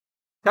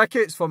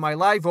Tickets for my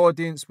live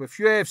audience with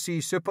UFC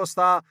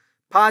superstar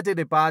Paddy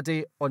the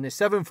Baddy on the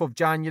 7th of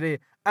January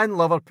in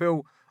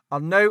Liverpool are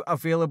now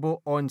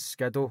available on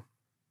Skiddle.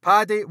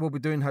 Paddy will be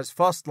doing his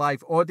first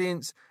live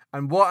audience,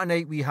 and what a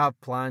night we have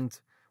planned.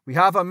 We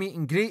have a meet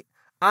and greet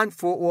and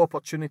photo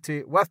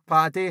opportunity with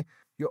Paddy.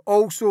 You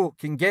also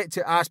can get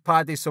to ask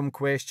Paddy some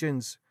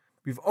questions.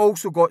 We've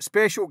also got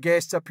special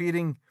guests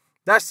appearing.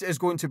 This is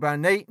going to be a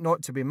night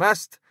not to be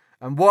missed,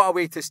 and what a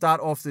way to start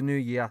off the new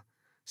year.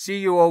 See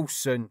you all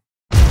soon.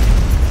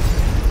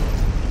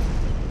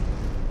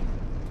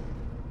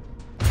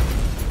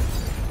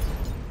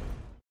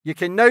 You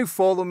can now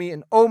follow me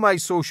on all my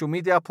social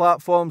media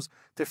platforms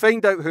to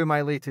find out who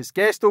my latest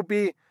guest will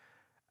be.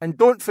 And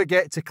don't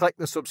forget to click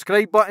the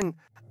subscribe button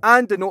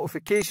and the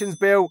notifications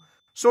bell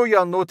so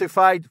you're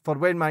notified for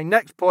when my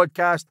next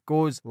podcast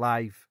goes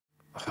live.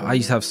 I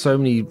used to have so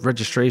many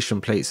registration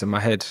plates in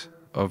my head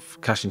of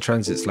cash in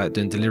transits, like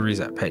doing deliveries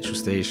at petrol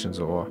stations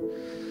or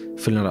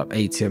filling up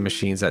ATM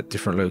machines at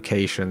different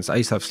locations. I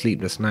used to have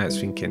sleepless nights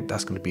thinking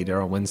that's going to be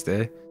there on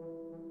Wednesday.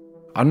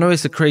 I know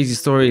it's a crazy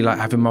story, like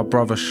having my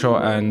brother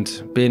shot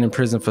and being in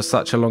prison for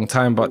such a long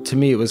time, but to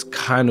me it was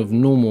kind of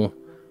normal.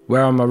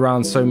 Where I'm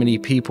around so many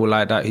people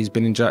like that who's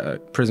been in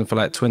prison for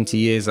like 20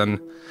 years and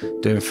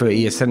doing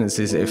 30-year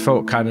sentences, it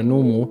felt kind of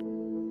normal.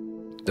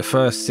 The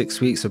first 6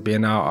 weeks of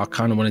being out, I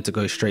kind of wanted to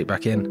go straight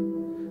back in.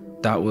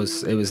 It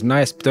was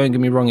nice, don't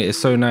get me wrong, it is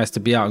so nice to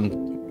be out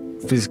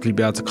and physically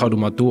be able to cuddle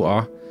my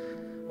daughter,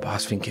 but I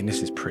was thinking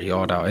this is pretty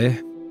hard out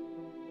here.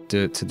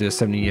 To do a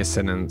 70-year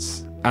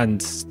sentence and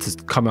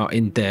to come out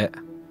in debt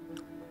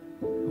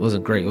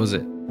wasn't great, was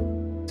it?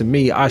 To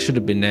me, I should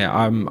have been there.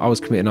 I was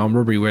committing armed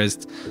robbery,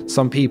 whereas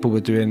some people were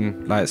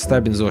doing like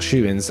stabbings or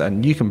shootings,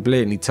 and you can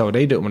blatantly tell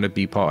they don't want to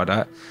be part of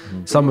that.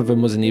 Some of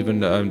them wasn't even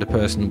the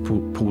person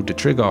who pulled the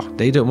trigger.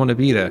 They don't want to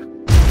be there.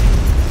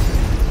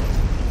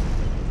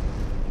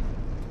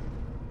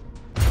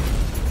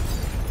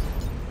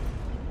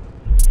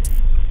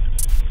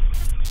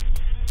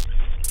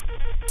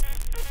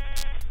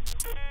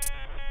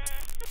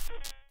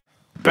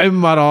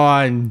 Boom, we're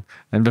on.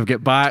 And we've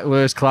got back,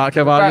 Lewis Clark.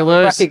 How are you,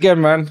 Lewis? Back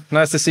again, man.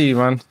 Nice to see you,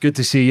 man. Good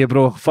to see you,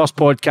 bro. First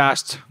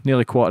podcast,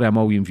 nearly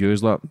 250,000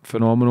 views. Look,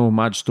 phenomenal,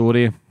 mad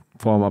story.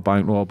 Former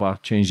bank robber,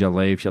 changed your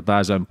life. Your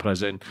dad's in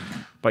prison,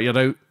 but you're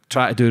out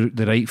trying to do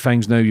the right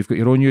things now. You've got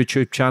your own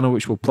YouTube channel,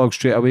 which we'll plug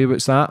straight away.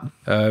 What's that?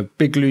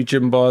 Big Lou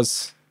Gym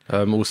Bars.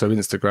 Also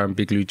Instagram,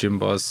 Big Lou Gym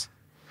Bars.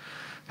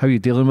 How are you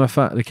dealing with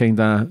it, the kind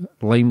of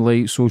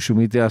limelight, social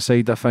media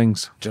side of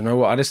things? Do you know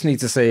what? I just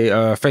need to say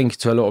thank you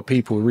to a lot of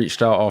people who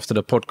reached out after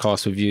the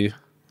podcast with you.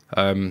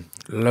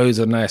 Loads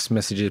of nice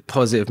messages,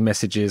 positive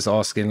messages,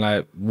 asking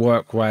like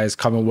work-wise,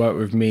 come and work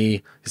with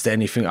me. Is there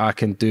anything I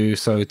can do?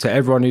 So to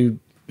everyone who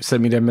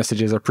sent me their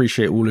messages, I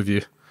appreciate all of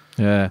you.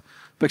 Yeah.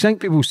 But I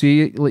think people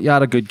see like,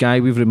 you're a good guy,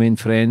 we've remained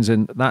friends,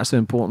 and that's the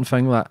important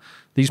thing, that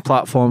these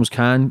platforms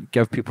can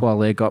give people a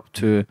leg up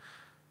to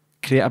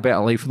create a better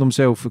life for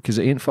themselves, because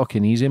it ain't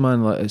fucking easy,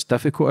 man. Like, it's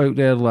difficult out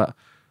there. Like,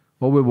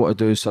 all we want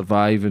to do is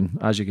survive, and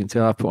as you can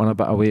tell, I put on a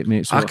bit of weight,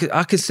 mate. So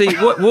I can see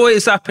what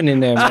is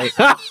happening there, mate.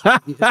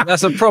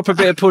 That's a proper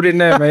bit of pudding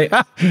there, mate.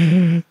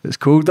 It's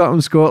cold up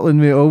in Scotland,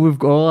 mate.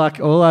 All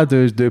I do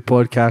is do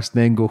podcasts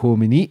and then go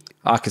home and eat.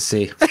 I can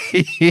see.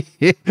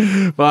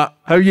 But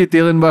how are you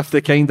dealing with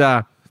the kind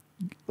of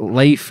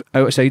life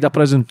outside of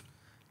prison?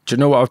 Do you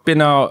know what? I've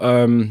been out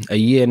a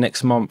year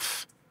next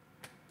month.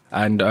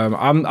 And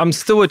I'm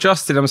still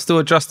adjusting. I'm still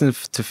adjusting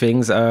to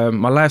things.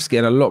 My life's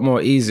getting a lot more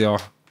easier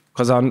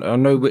because I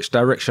know which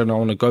direction I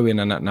want to go in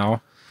and that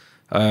now.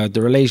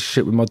 The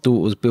relationship with my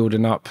daughter's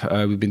building up.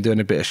 We've been doing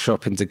a bit of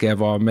shopping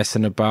together,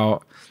 messing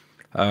about.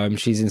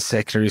 She's in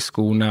secondary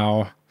school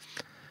now.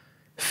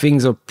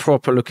 Things are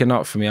proper looking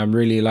up for me.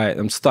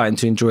 I'm starting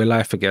to enjoy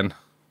life again.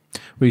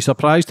 Were you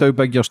surprised how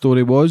big your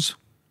story was?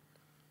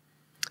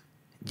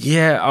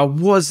 Yeah, I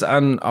was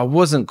and I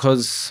wasn't,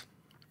 because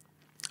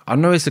I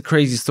know it's a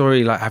crazy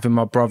story, like having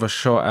my brother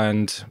shot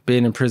and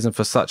being in prison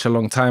for such a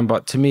long time,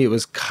 but to me it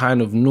was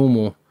kind of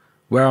normal.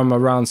 Where I'm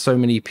around so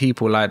many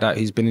people like that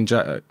who's been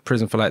in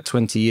prison for like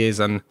 20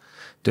 years and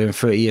doing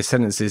 30-year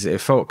sentences,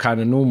 it felt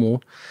kind of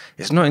normal.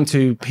 It's not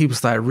until people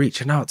started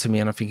reaching out to me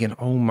and I'm thinking,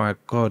 oh my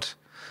God,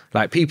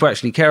 like people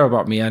actually care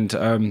about me, and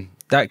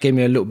that gave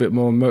me a little bit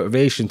more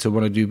motivation to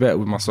want to do better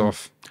with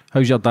myself.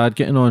 How's your dad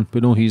getting on?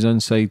 We know he's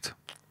inside.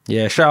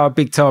 Yeah, shout out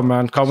Big Tom,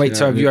 man. Can't wait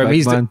to have you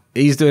home.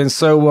 He's doing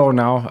so well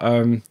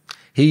now.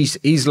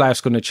 His life's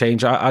going to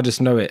change. I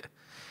just know it.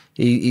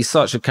 He's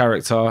such a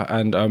character,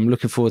 and I'm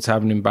looking forward to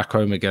having him back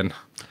home again.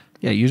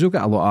 Yeah, you'll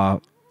get a lot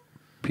of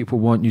people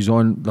want you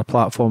on the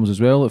platforms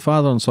as well. Like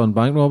father and son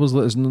bank robbers,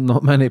 there's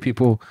not many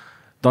people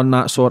done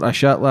that sort of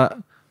shit. Like,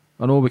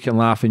 I know we can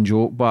laugh and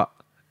joke, but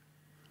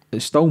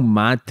it's still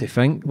mad to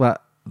think that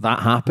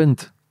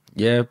happened.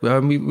 Yeah,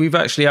 we've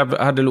actually had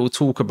a little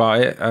talk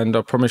about it, and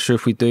I promise you,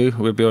 if we do,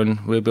 we'll be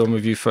on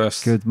with you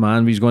first. Good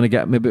man. We're going to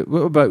get maybe.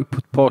 What about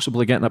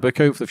possibly getting a book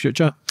out for the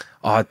future?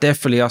 Oh,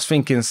 definitely. I was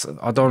thinking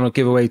I don't want to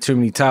give away too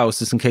many titles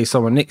just in case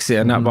someone nicks it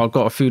and that, but I've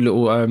got a few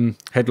little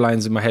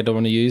headlines in my head I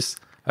want to use.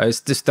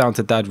 It's just down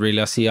to Dad,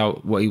 really. I see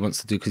what he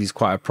wants to do because he's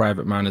quite a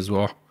private man as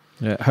well.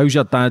 Yeah. How's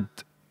your dad?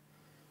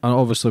 And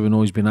obviously we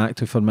know he's been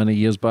active for many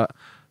years, but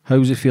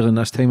how's he feeling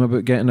this time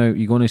about getting out?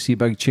 You going to see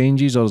big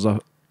changes, or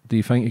do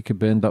you think he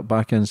could end up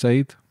back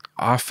inside?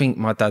 I think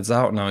my dad's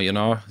out now, you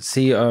know.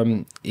 See,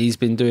 he's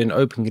been doing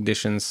open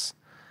conditions,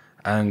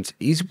 and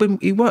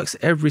he works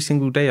every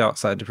single day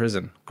outside the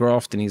prison,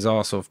 grafting his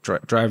ass off,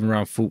 driving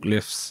around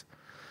forklifts,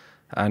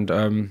 and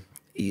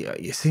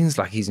it seems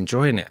like he's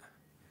enjoying it.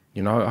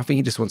 You know, I think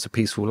he just wants a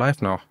peaceful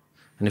life now.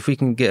 And if we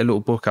can get a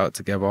little book out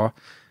together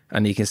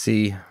and he can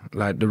see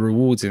like the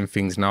rewards in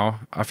things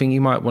now, I think he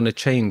might want to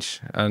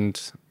change. And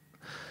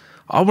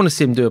I want to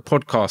see him do a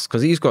podcast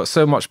because he's got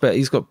much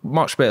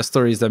better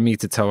stories than me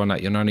to tell on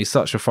that, you know, and he's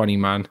such a funny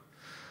man.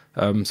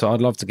 So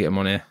I'd love to get him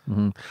on here.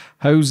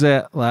 How's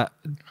it like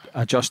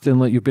adjusting?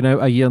 Like, you've been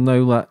out a year now,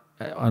 like,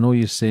 I know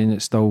you're saying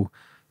it's still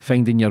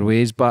finding your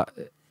ways, but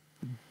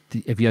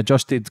have you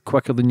adjusted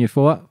quicker than you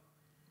thought?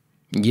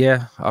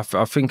 Yeah, I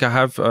think I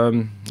have.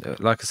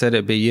 Like I said,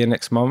 it'll be a year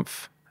next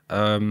month.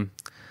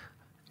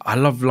 I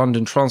love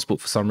London transport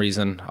for some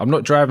reason. I'm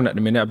not driving at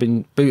the minute. I've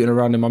been booting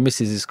around in my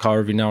missus's car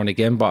every now and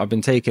again, but I've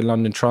been taking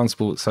London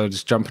transport, so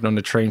just jumping on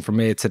the train from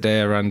here to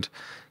there and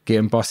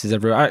getting buses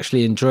everywhere. I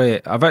actually enjoy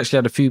it. I've actually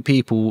had a few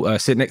people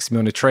sit next to me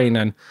on the train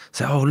and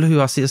say, "Oh,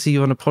 Lou, I see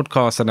you on a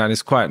podcast," and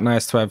it's quite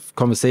nice to have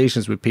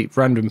conversations with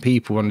random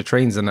people on the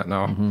trains and that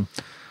now.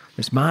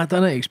 It's mad,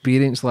 isn't it?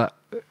 Experience, like,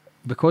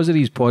 because of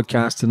these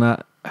podcasts and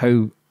that,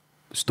 how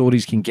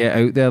stories can get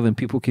out there, then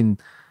people can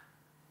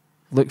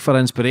look for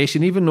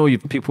inspiration. Even though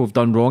people have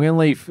done wrong in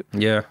life,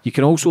 yeah, you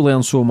can also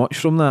learn so much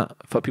from that,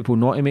 for people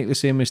not to make the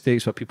same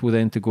mistakes, for people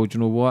then to go, do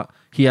you know what,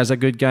 he is a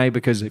good guy.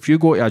 Because if you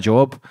go to a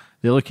job,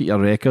 they look at your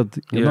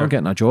record, you're not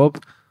getting a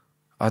job.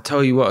 I'll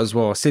tell you what as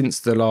well, since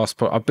the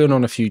last I've been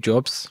on a few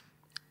jobs,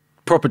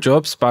 proper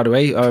jobs, by the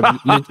way,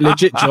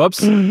 legit jobs.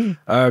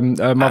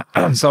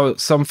 So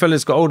some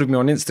fella's got hold of me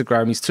on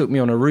Instagram. He's took me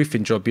on a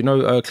roofing job, you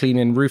know,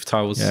 cleaning roof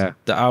tiles, the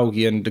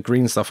algae and the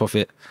green stuff off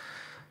it.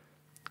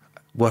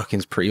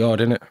 Working's pretty hard,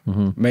 isn't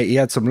it? Mate, he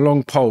had some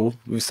long pole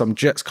with some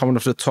jets coming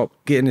off the top,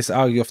 getting this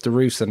algae off the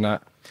roofs and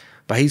that.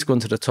 But he's gone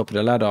to the top of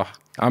the ladder.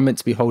 I'm meant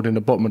to be holding the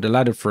bottom of the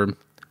ladder for him.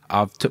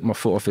 I've took my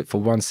foot off it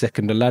for 1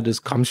 second. The ladder's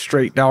come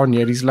straight down,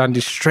 and he's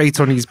landed straight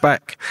on his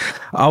back.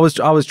 I was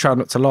trying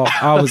not to laugh.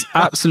 I was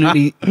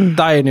absolutely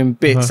dying in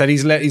bits, and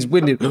he's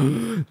winded,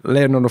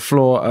 laying on the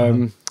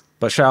floor.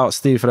 But shout out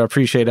Steve for that. I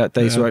appreciate that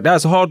day's work. That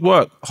was hard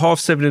work.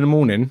 7:30 in the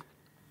morning.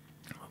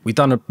 We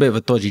done a bit of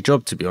a dodgy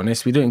job, to be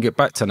honest. We didn't get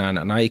back to 9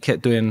 at night. He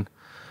kept doing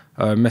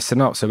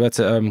messing up, so we had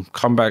to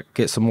come back,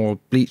 get some more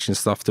bleach and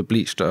stuff to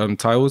bleach the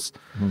tiles.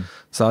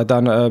 So I've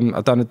done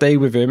a day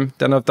with him.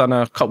 Then I've done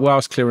a couple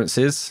house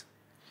clearances.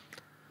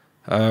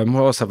 What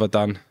else have I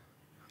done?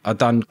 I've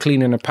done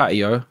cleaning a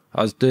patio.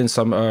 I was doing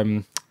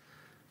some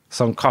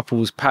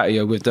couple's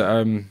patio with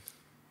the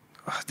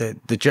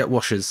jet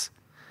washers.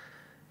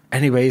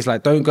 Anyway, he's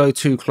like, don't go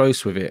too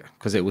close with it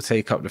because it will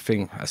take up the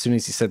thing. As soon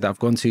as he said that, I've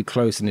gone too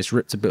close and it's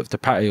ripped a bit of the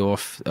patio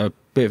off. A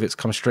bit of it's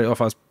come straight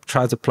off. I was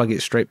trying to plug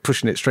it straight,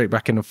 pushing it straight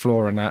back in the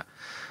floor and that.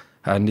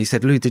 And he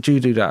said, "Lou, did you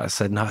do that?" I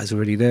said, "No, it's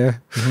already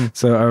there."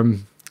 So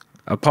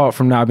apart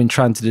from that, I've been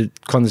trying to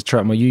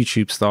concentrate on my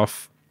YouTube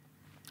stuff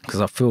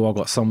because I feel I've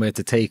got somewhere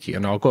to take it.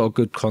 And I've got a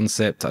good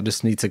concept. I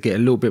just need to get a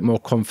little bit more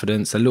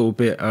confidence, a little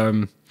bit,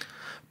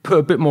 put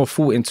a bit more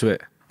thought into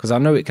it because I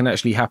know it can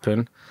actually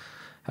happen.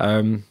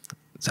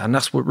 And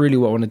that's what I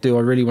want to do. I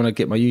really want to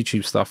get my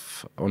YouTube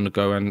stuff on the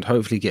go and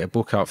hopefully get a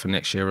book out for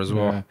next year as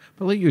well.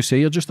 But like you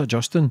say, you're just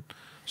adjusting.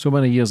 So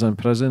many years in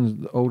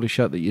prison, all the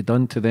shit that you've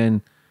done to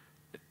then,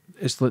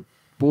 it's like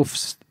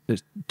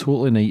it's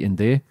totally night and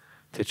day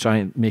to try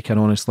and make an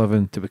honest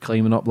living, to be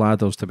climbing up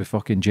ladders, to be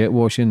fucking jet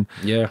washing.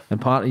 Yeah.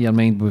 And part of your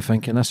mind will be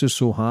thinking, this is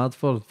so hard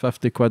for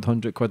 50 quid,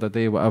 100 quid a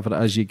day, whatever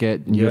it is you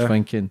get. And you're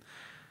thinking,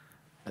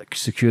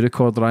 security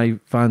car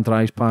van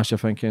drives past, you're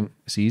thinking,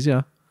 it's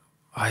easier.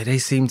 They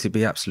seem to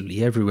be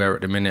absolutely everywhere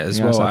at the minute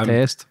as well. It's a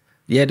test.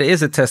 Yeah, there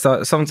is a test.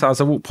 Sometimes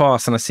I walk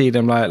past and I see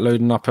them like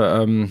loading up at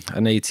an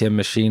ATM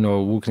machine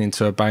or walking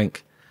into a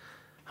bank.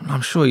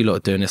 I'm sure you lot are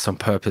doing this on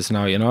purpose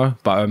now, you know.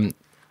 But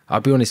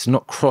I'll be honest, it's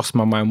not crossed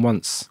my mind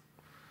once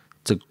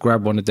to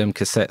grab one of them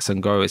cassettes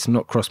and go. It's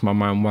not crossed my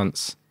mind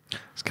once.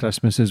 It's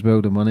Christmas as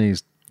well. The money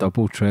is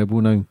double,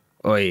 treble now.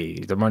 Oi,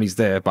 the money's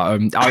there,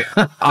 but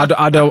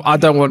I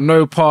don't want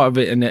no part of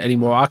it in it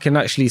anymore. I can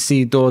actually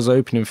see doors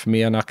opening for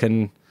me and I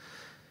can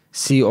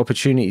see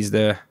opportunities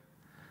there.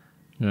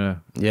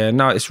 Yeah,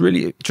 no, it's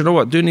really, do you know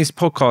what, doing these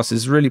podcasts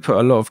has really put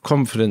a lot of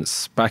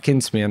confidence back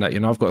into me and that, you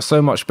know, I've got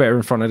so much better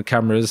in front of the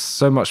cameras,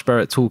 so much better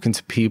at talking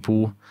to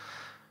people.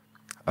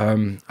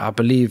 I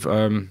believe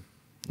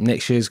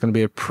next year is going to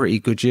be a pretty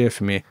good year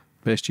for me.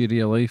 Best year of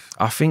your life?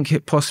 I think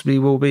it possibly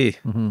will be.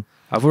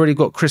 I've already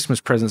got Christmas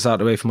presents out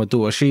the way for my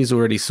daughter. She's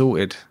already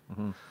sorted.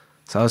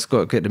 So I've just got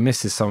to get the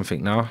missus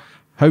something now.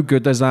 How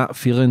good is that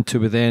feeling to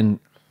be then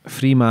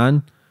free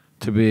man,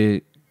 to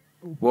be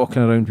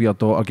walking around with your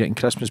daughter, getting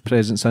Christmas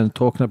presents and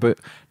talking about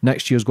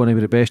next year's going to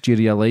be the best year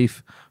of your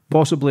life.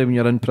 Possibly when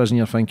you're in prison,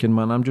 you're thinking,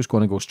 man, I'm just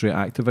going to go straight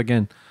active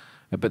again.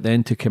 But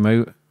then to come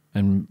out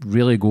and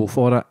really go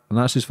for it, and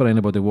that's just for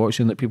anybody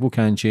watching, that people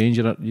can change.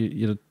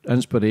 Your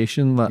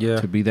inspiration,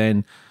 to be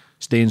then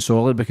staying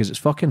solid, because it's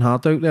fucking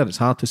hard out there. It's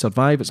hard to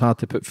survive. It's hard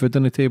to put food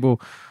on the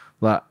table.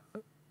 But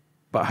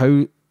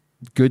how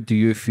good do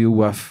you feel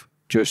with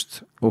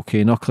just,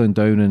 okay, knuckling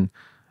down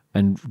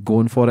and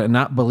going for it? And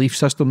that belief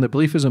system, the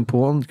belief is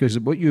important, because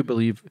what you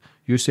believe,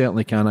 you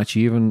certainly can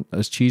achieve. And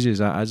as cheesy as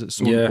that is, it's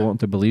so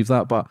important to believe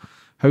that. But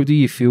how do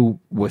you feel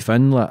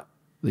within that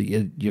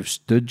you've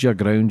stood your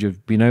ground,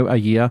 you've been out a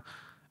year,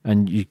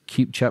 and you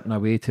keep chipping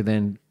away to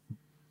then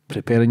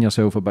preparing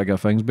yourself for bigger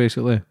things,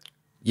 basically?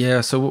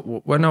 Yeah,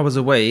 so when I was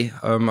away,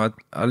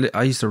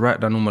 I used to write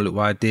down all my little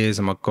ideas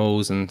and my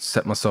goals and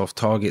set myself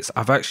targets.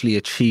 I've actually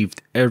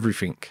achieved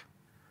everything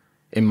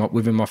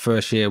within my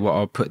first year. What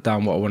I'll put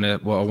down, what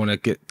I want to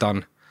get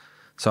done.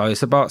 So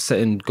it's about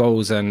setting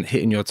goals and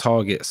hitting your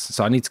targets.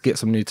 So I need to get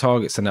some new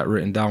targets and that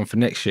written down for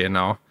next year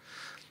now.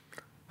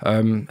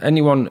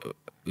 Anyone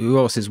who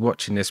else is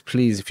watching this,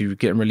 please, if you're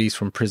getting released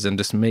from prison,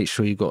 just make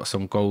sure you got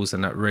some goals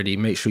and that ready.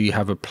 Make sure you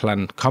have a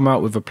plan. Come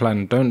out with a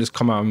plan. Don't just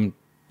come out and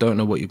don't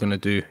know what you're going to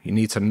do. You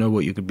need to know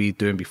what you could be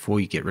doing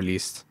before you get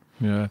released.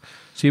 Yeah.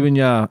 See, when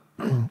you're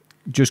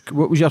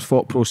what was your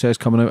thought process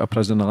coming out of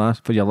prison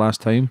for your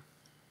last time?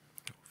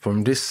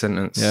 From this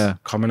sentence,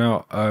 coming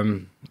out,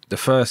 the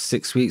first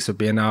 6 weeks of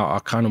being out, I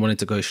kind of wanted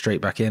to go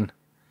straight back in.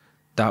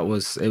 It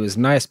was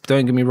nice.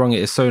 Don't get me wrong.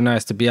 It is so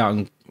nice to be out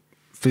and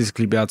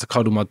physically be able to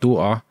cuddle my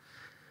daughter.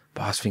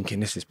 But I was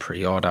thinking, this is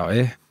pretty hard out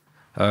here.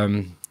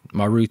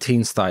 My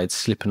routine started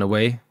slipping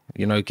away.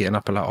 You know, getting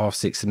up at like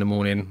 6:30 in the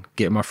morning,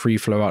 getting my free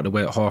flow out the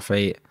way at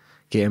 8:30,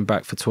 getting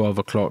back for 12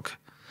 o'clock.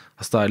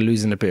 I started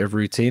losing a bit of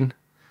routine.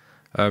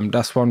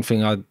 That's one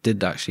thing I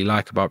did actually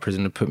like about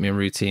prison, to put me in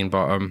routine.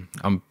 But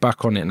I'm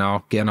back on it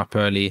now, getting up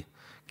early,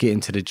 getting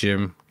to the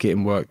gym,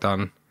 getting work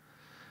done.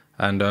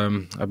 And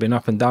I've been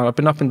up and down. I've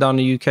been up and down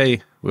the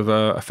UK with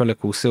a fella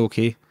called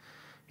Silky.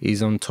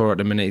 He's on tour at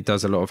the minute. He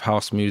does a lot of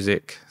house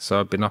music. So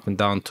I've been up and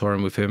down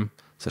touring with him.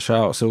 So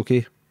shout out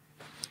Silky.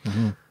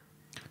 Mm-hmm.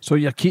 So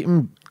you're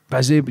keeping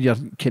busy, but you're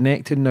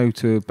connected now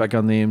to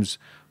bigger names,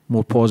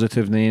 more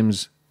positive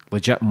names,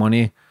 legit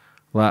money.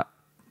 Like,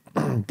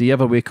 do you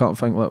ever wake up and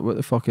think, like, what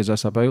the fuck is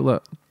this about?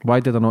 Like, why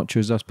did I not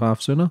choose this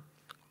path sooner?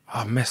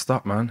 I messed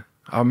up, man.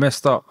 I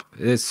messed up.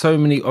 There's so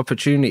many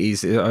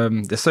opportunities.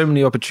 There's so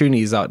many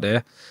opportunities out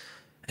there.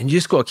 And you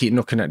just got to keep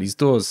knocking at these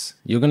doors.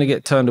 You're going to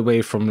get turned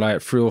away from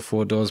like 3 or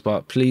 4 doors,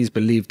 but please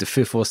believe the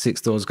 5th or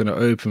 6th door is going to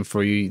open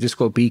for you. You just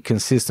got to be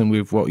consistent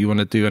with what you want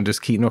to do and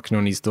just keep knocking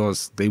on these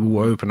doors. They will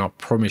open, I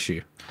promise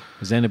you.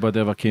 Has anybody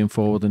ever came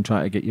forward and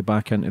tried to get you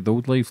back into the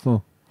old life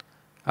though?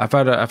 I've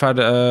had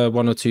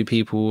 1 or 2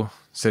 people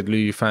said, Lou,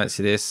 you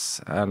fancy this?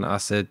 And I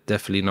said,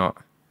 definitely not.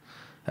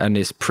 And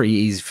it's pretty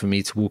easy for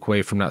me to walk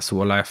away from that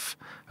sort of life.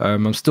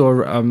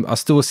 I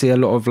still see a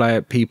lot of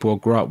like people I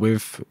grew up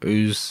with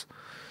who's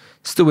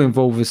still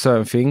involved with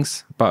certain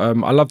things, but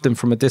I love them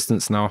from a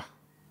distance now.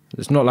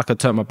 It's not like I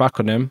turn my back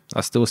on them.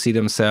 I still see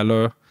them, say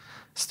hello,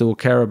 still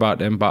care about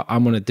them, but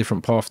I'm on a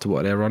different path to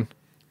what they're on.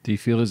 Do you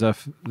feel as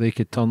if they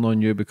could turn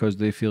on you because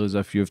they feel as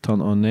if you've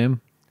turned on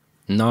them?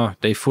 No,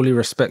 they fully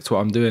respect what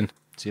I'm doing.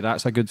 See,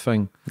 that's a good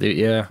thing.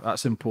 Yeah.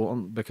 That's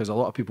important, because a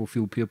lot of people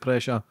feel peer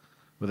pressure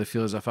where they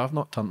feel as if I've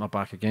not turned my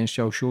back against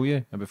you, I'll show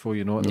you. And before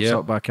you know it, they're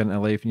sucked back into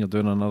life and you're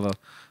doing another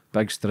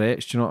big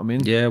stretch. Do you know what I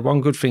mean? Yeah,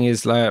 one good thing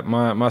is like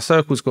my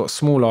circle's got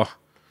smaller,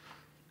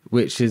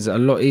 which is a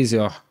lot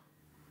easier.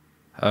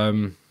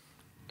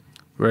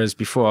 Whereas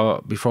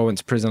before I went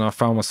to prison, I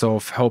found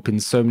myself helping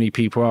so many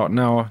people out.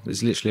 Now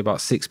there's literally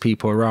about 6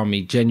 people around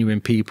me,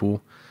 genuine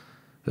people,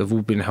 who've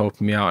all been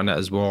helping me out in that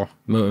as well,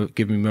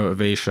 giving me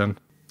motivation.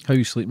 How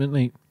you sleeping at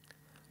night?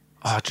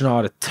 Oh, do you know, I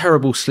had a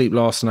terrible sleep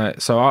last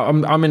night. So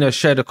I'm in a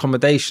shared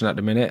accommodation at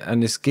the minute,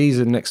 and this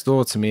geezer next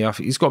door to me,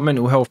 he's got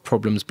mental health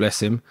problems,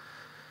 bless him.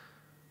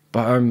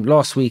 But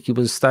last week he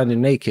was standing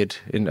naked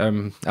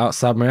in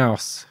outside my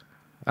house,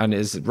 and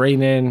it's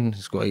raining.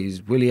 He's got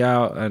his willy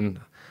out, and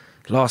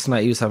last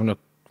night he was having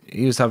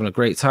a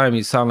great time.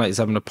 He sounded like he's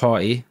having a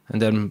party,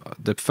 and then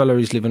the fellow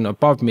who's living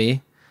above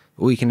me,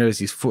 all you can hear is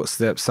his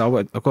footsteps. So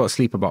I got to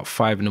sleep about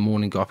 5 in the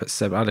morning, got up at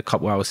 7. I had a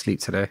couple hours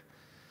sleep today.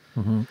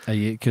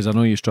 Because I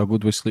know you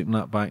struggled with sleeping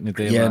that back in the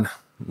day. Yeah,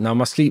 now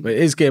my sleep, it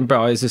is getting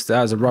better. It's just that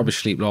I was a rubbish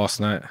sleep last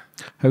night.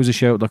 How's the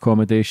sheltered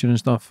accommodation and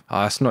stuff?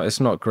 It's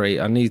not great.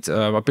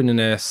 I've been in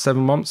there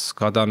 7 months.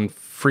 I've done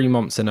 3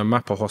 months in a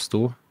Mappa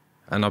hostel,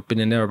 and I've been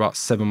in there about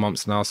 7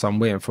 months now. So I'm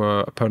waiting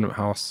for a permanent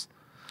house.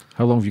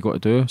 How long have you got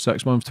to do?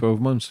 6 months,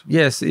 12 months?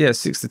 Yes,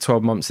 6 to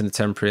 12 months in the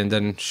temporary, and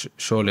then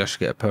surely I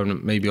should get a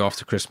permanent maybe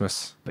after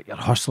Christmas. But you're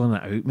hustling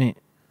it out, mate.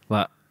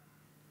 Like,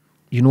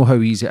 you know how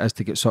easy it is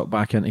to get sucked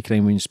back into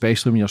crime,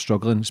 especially when you're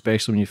struggling,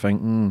 especially when you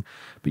think,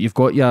 but you've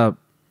got you're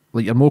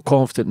more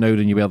confident now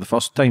than you were the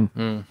first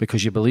time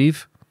because you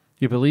believe.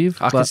 You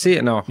believe. I can see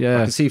it now. Yeah.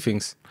 I can see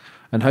things.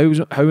 And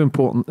how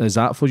important is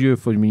that for you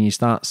for when you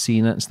start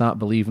seeing it and start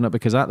believing it?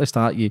 Because at the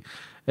start,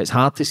 it's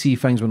hard to see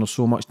things when there's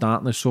so much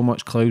darkness, so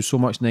much clouds, so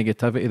much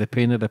negativity, the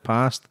pain of the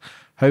past.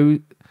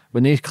 When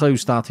these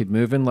clouds started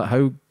moving, like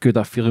how good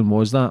a feeling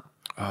was that?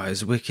 Oh,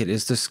 it's wicked.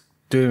 It's just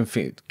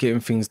getting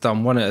things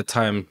done one at a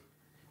time.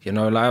 You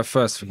know, like at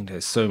first thinking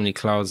there's so many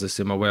clouds that's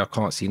in my way, I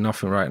can't see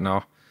nothing right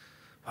now.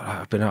 But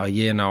I've been out a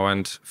year now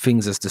and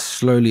things are just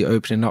slowly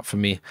opening up for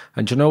me.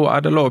 And you know what? I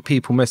had a lot of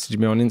people message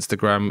me on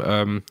Instagram,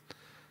 a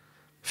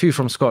few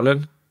from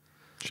Scotland.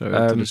 Shout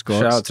out to the Scots.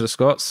 Shout out to the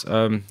Scots.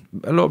 A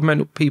lot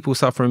of people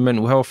suffering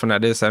mental health and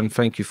that is, and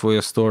thank you for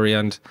your story.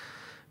 And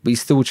we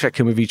still check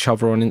in with each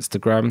other on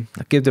Instagram.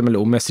 I give them a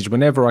little message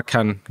whenever I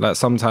can. Like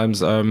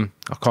sometimes I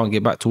can't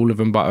get back to all of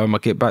them, but I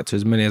get back to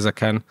as many as I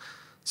can.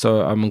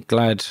 So I'm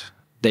glad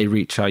they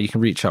reach out. You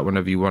can reach out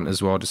whenever you want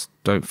as well. Just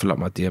don't fill up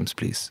my DMs,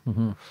 please.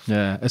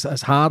 Yeah,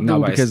 it's hard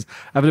though, because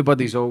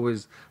everybody's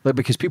always like,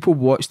 because people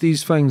watch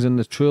these things and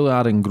they truly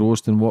are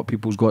engrossed in what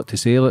people's got to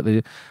say.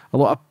 Like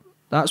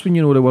that's when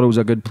you know the world's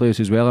a good place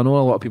as well. I know a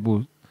lot of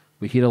people,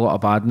 we hear a lot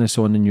of badness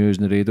on the news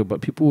and the radio, but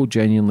people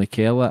genuinely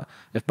care that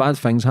if bad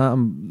things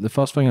happen, the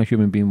first thing a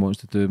human being wants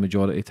to do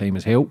majority of the time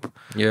is help.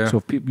 Yeah.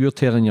 So if you're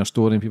telling your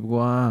story and people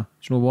go,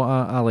 do you know what,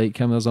 I like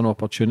him, there's an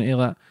opportunity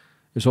that.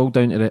 It's all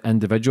down to the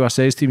individual. I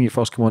says to him, you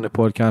first come on the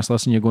podcast,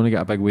 listen, you're going to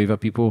get a big wave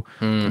of people,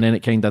 and then it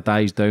kind of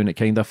dies down, it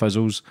kind of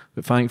fizzles.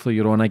 But thankfully,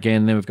 you're on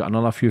again. Then we've got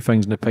another few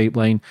things in the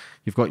pipeline.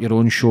 You've got your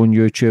own show on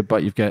YouTube,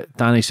 but you've got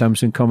Danny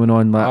Simpson coming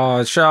on.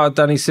 Like, shout out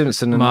Danny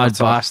Simpson. Mad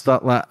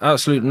bastard. Like,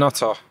 absolute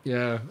nutter.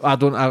 Yeah.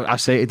 I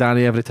say to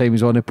Danny every time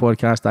he's on the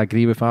podcast, I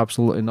agree with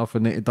absolutely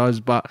nothing that he does,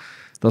 but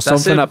there's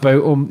something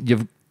about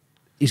him.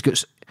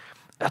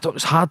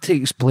 It's hard to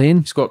explain.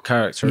 He's got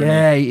character.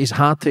 Yeah, it's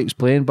hard to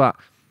explain, but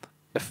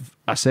if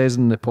I says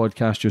in the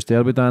podcast just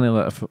there with Danny,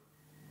 like if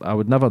I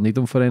would never need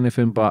him for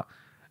anything, but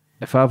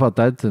if I ever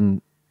did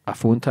and I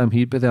phoned him,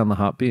 he'd be there in the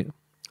heartbeat.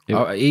 He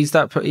is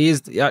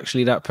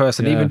actually that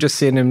person. Yeah. Even just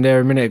seeing him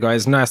there a minute ago,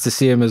 it's nice to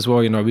see him as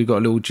well. You know, we got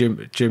a little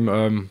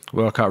gym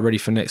workout ready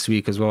for next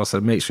week as well. So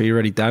make sure you're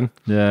ready, Dan.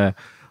 Yeah.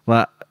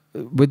 Like,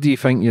 what do you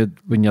think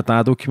when your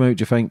dad will come out?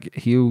 Do you think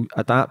he'll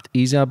adapt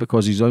easier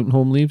because he's out on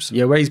home leaves?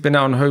 Yeah, where he's been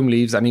out on home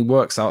leaves and he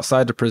works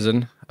outside the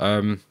prison.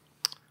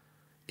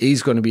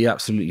 He's going to be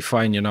absolutely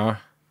fine, you know.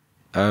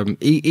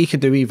 He can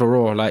do either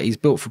or. Like, he's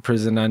built for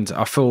prison, and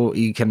I feel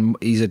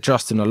he's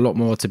adjusting a lot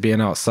more to being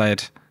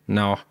outside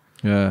now.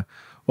 Yeah.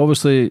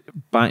 Obviously,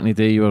 back in the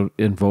day, you were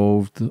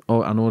involved.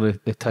 Oh, I know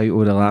the title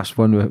of the last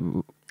one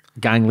with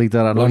gang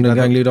leader. London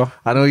gang leader.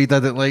 I know you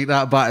didn't like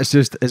that, but it's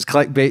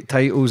clickbait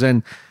titles,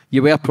 and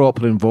you were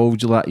properly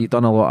involved. You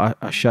done a lot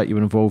of shit. You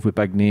were involved with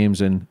big names,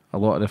 and a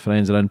lot of the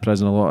friends are in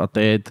prison. A lot are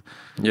dead.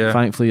 Yeah.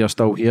 Thankfully, you're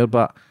still here,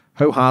 but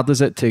how hard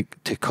is it to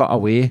cut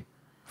away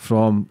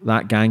from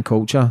that gang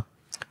culture?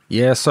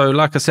 Yeah, so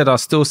like I said, I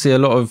still see a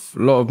lot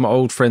of my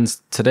old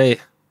friends today,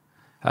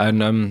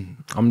 and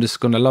I'm just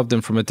gonna love them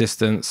from a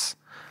distance,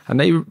 and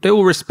they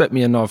all respect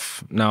me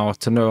enough now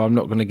to know I'm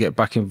not gonna get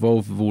back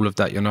involved with all of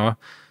that, you know.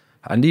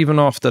 And even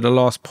after the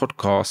last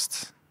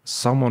podcast,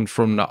 someone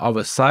from the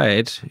other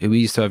side who we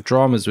used to have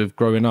dramas with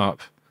growing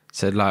up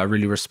said, like, I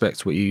really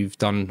respect what you've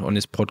done on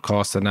this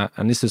podcast and that.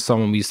 And this is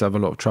someone we used to have a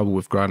lot of trouble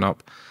with growing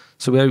up.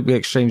 So we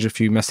exchanged a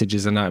few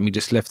messages and that, and we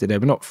just left it there.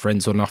 We're not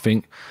friends or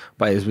nothing,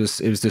 but it was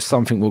just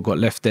something we got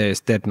left there. It's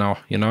dead now,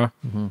 you know.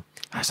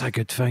 That's a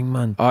good thing,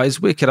 man. It's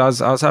wicked. I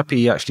was happy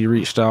he actually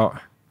reached out.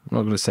 I'm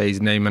not going to say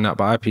his name and that,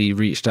 but happy he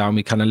reached out and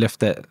we kind of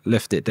left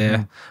it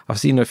there.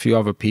 I've seen a few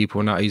other people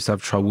and that I used to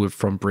have trouble with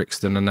from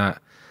Brixton and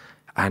that,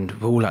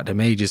 and we're all at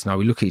them ages now.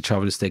 We look at each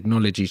other, just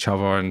acknowledge each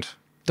other, and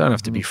don't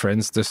have to be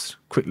friends. Just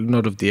quick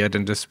nod of the head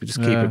and we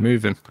just keep it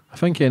moving. I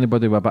think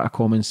anybody with a bit of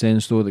common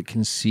sense though that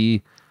can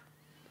see.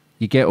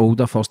 You get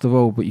older, first of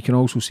all, but you can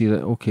also see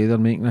that, okay, they're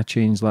making a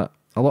change. Like,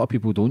 a lot of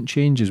people don't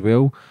change as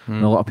well,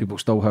 and a lot of people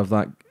still have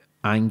that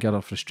anger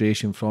or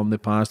frustration from the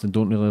past and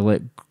don't really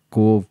let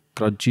go of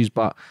grudges,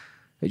 but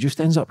it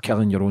just ends up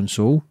killing your own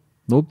soul.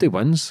 Nobody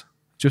wins.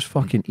 It just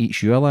fucking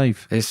eats you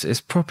alive. It's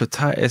proper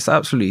it's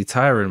absolutely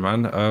tiring,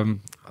 man.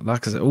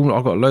 Like I said,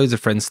 I've got loads of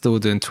friends still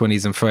doing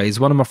 20s and 30s.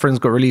 One of my friends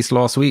got released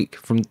last week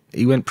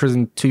he went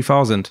prison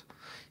 2000.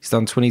 He's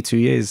done 22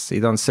 years. He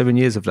done 7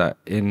 years of that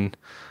in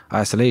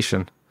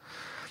isolation.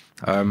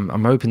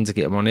 I'm hoping to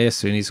get him on here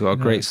soon. He's got a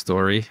great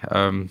story.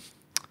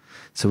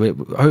 So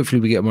hopefully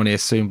we get him on here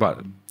soon,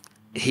 but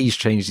he's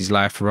changed his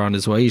life around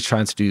as well. He's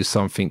trying to do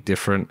something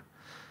different.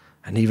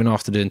 And even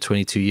after doing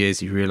 22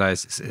 years, you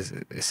realise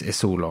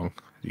it's all long.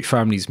 Your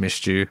family's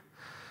missed you,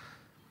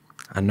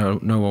 and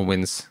no one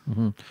wins.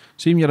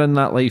 See, when you're in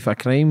that life of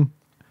crime,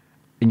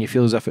 and you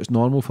feel as if it's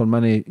normal for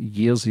many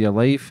years of your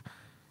life,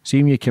 see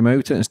when you come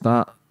out it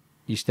and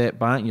you step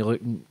back and you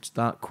look and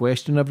start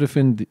questioning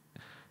everything,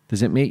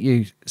 does it make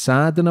you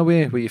sad in a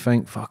way where you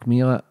think, fuck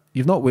me, like,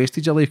 you've not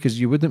wasted your life, because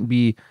you wouldn't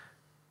be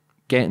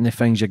getting the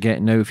things you're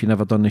getting now if you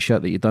never done the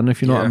shit that you've done,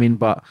 if you know what I mean?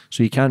 But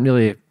so you can't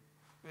really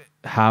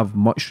have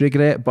much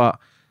regret, but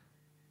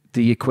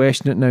do you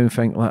question it now and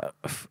think, like,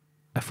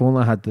 if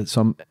only I had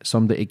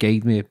somebody to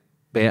guide me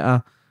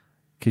better,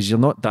 because you're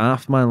not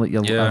daft, man. Like,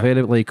 you're a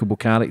very likeable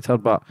character,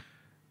 but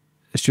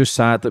it's just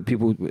sad that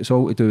people, it's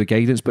all to do with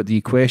guidance. But do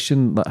you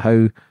question like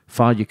how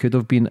far you could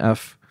have been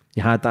if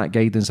you had that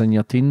guidance in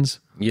your teens?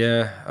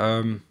 Yeah,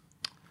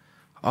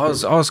 I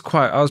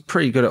was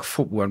pretty good at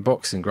football and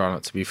boxing growing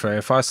up, to be fair.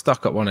 If I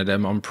stuck at one of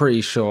them, I'm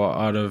pretty sure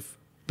I'd have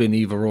been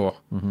either or.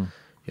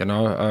 You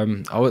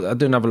know, I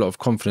didn't have a lot of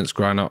confidence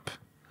growing up.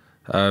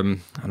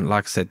 And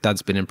like I said,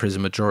 Dad's been in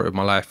prison majority of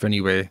my life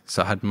anyway,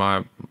 so I had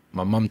my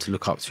mum to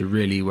look up to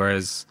really,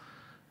 whereas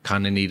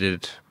kind of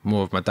needed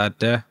more of my dad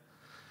there.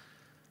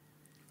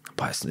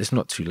 But it's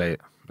not too late.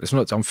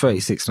 I'm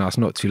 36 now, it's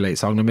not too late,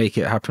 so I'm going to make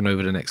it happen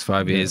over the next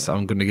 5 years.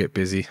 I'm going to get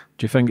busy.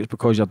 Do you think it's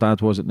because your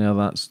dad wasn't there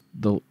that's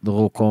the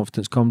low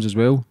confidence comes as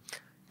well?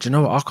 Do you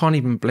know what? I can't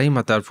even blame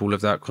my dad for all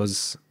of that,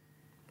 because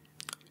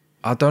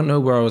I don't know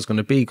where I was going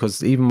to be,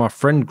 because even my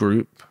friend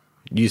group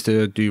used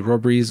to do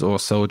robberies or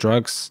sell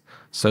drugs.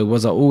 So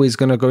was I always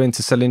going to go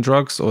into selling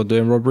drugs or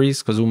doing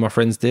robberies because all my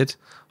friends did?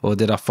 Or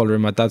did I follow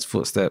in my dad's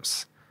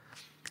footsteps?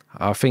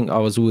 I think I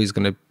was always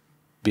going to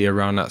be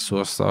around that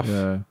sort of stuff.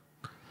 Yeah.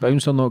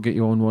 Bouncer not get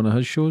you on one of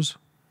his shows?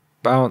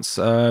 Bounce?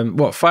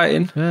 What,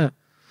 fighting? Yeah.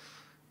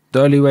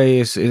 The only way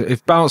is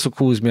if Bouncer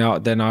calls me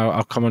out, then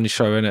I'll come on the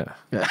show, innit?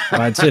 Yeah.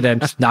 Until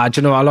then, nah, do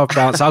you know what? I love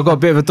Bouncer. I've got a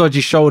bit of a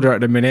dodgy shoulder at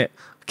the minute.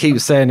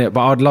 Keep saying it,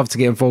 but I'd love to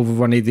get involved with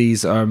one of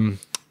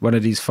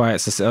these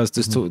fights. I was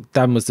just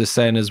Dan was just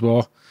saying as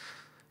well.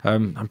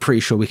 I'm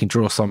pretty sure we can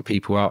draw some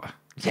people out.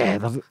 Yeah,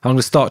 I'm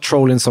gonna start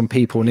trolling some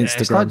people on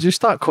Instagram.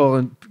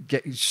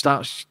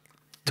 Start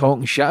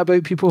talking shit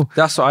about people.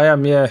 That's what I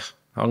am. Yeah,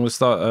 I'm gonna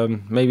start.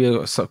 Maybe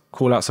I'll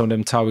call out some of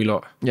them Towie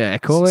lot. Yeah,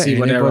 call it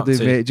anybody,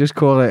 mate. Just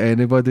call it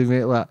anybody,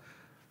 mate. Like,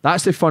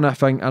 that's the fun I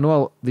think. I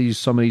know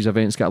some of these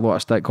events get a lot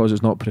of stick because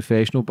it's not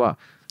professional, but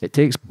it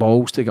takes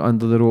balls to get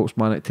under the ropes,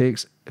 man. It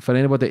takes for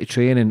anybody to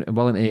train and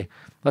willing to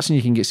listen.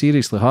 You can get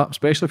seriously hurt,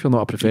 especially if you're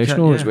not a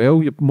professional as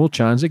well. You've more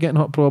chance of getting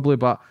hurt probably,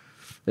 but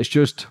it's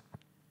just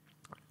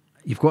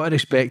you've got to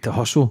respect the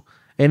hustle.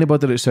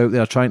 Anybody that's out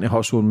there trying to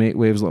hustle and make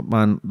waves, like,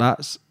 man,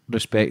 that's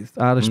respect.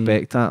 I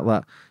respect that.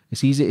 Like,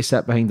 it's easy to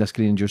sit behind a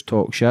screen and just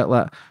talk shit.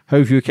 Like, how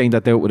have you kind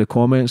of dealt with the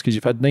comments? Because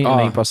you've had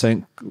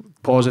 99%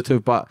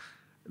 positive, but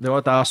the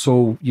odd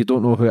arsehole, you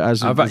don't know who it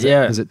is.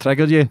 Has it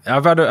triggered you?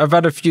 I've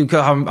had a few.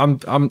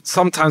 I'm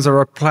sometimes I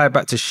reply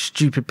back to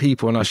stupid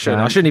people, and I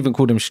shouldn't even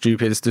call them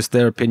stupid. It's just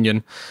their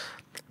opinion.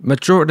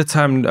 Majority of the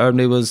time,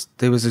 they was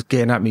just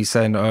getting at me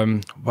saying,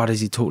 "Why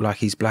does he talk like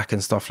he's black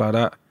and stuff like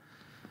that?"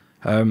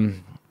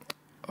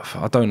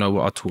 I don't know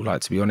what I talk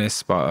like, to be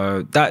honest,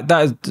 but that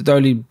is the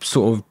only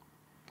sort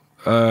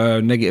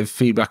of negative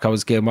feedback I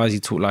was getting. Why does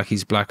he talk like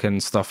he's black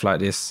and stuff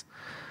like this?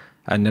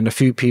 And then a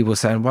few people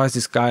saying, why is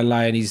this guy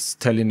lying? He's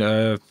telling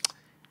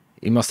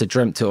he must have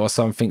dreamt it or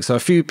something. So a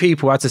few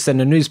people I had to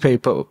send a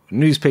newspaper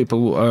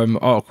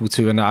article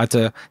to, and I had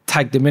to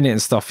tag them in it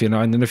and stuff, you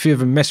know. And then a few of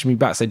them messaged me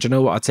back, said, you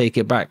know what, I take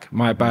it back,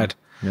 my bad.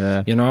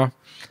 Yeah. You know,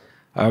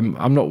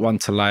 I'm not one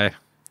to lie.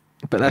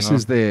 But this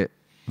is the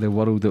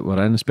world that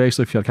we're in,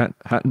 especially if you're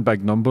hitting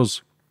big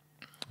numbers,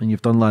 and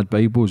you've done Lad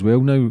Bible as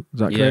well now. Is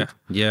that correct?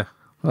 Yeah.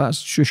 Well, that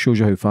just shows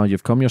you how far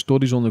you've come. Your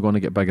story's only going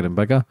to get bigger and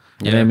bigger.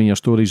 And then when your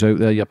story's out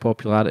there, your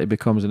popularity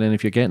becomes, and then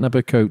if you're getting a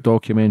book out,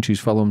 documentaries,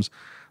 films,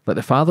 like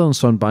the Father and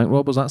Son Bank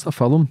Robbers, that's the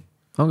film.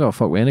 I don't give a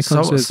fuck what any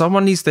cunt says.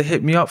 Someone needs to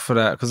hit me up for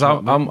that, because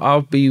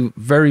I'll be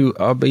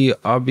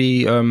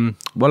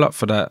well up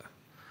for that.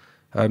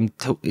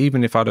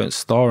 Even if I don't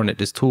star in it,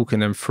 just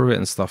talking them through it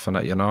and stuff and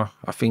that, you know.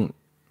 I think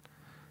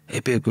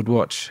it'd be a good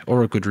watch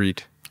or a good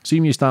read. See,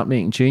 when you start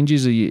making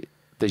changes,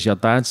 does your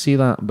dad see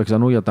that? Because I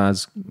know your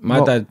dad's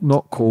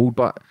not cold,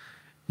 but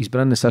he's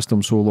been in the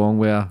system so long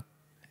where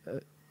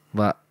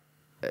that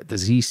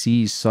does he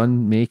see his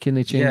son making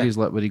the changes?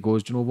 Like, where he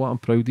goes, do you know what, I'm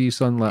proud of you,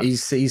 son. Like,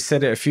 he's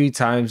said it a few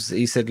times.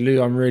 He said, Lou,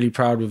 I'm really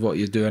proud of what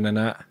you're doing and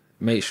that.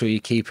 Make sure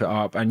you keep it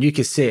up. And you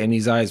can see it in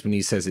his eyes when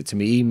he says it to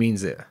me. He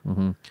means it.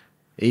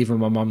 Even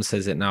my mum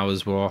says it now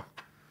as well.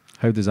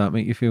 How does that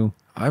make you feel?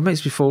 It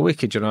makes me feel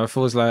wicked, you know. It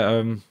feels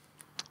like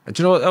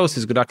do you know what else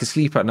is good? I can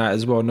sleep at night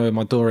as well, knowing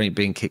my door ain't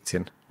being kicked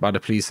in by the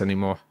police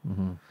anymore.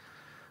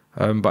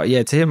 But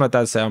yeah, to hear my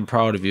dad say I'm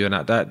proud of you,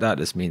 and that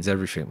just means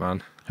everything,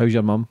 man. How's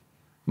your mum?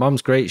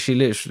 Mum's great. She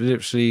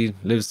literally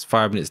lives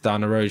 5 minutes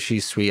down the road.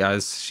 She's sweet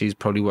as. She's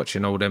probably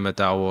watching old Emma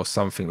Dow or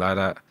something like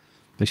that.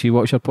 Does she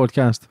watch your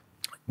podcast?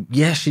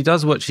 Yeah, she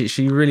does watch it.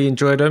 She really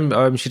enjoyed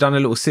them. She done a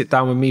little sit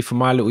down with me for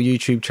my little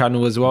YouTube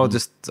channel as well.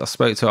 I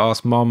spoke to her,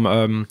 asked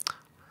Mum.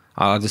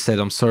 I just said,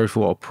 I'm sorry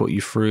for what I put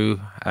you through.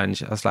 And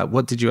I was like,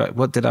 what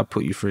did I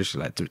put you through? She's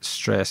like,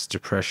 stress,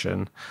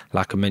 depression.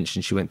 Like I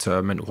mentioned, she went to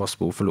a mental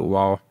hospital for a little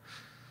while.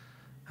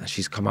 And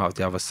she's come out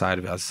the other side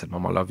of it. I just said,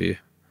 Mum, I love you.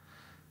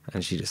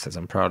 And she just says,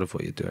 I'm proud of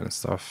what you're doing and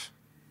stuff.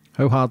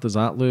 How hard does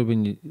that, Lou,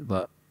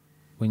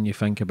 when you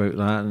think about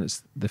that and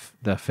it's the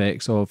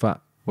effects of it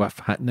with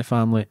hitting the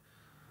family,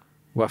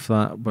 with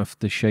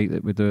the shite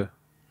that we do?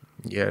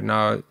 Yeah,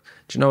 no.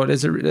 Do you know what?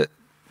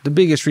 The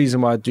biggest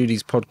reason why I do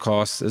these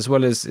podcasts, as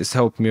well as it's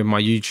helping me with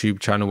my YouTube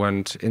channel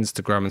and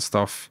Instagram and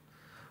stuff,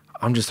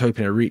 I'm just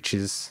hoping it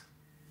reaches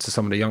to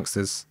some of the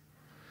youngsters.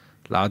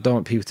 Like, I don't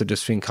want people to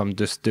just think I'm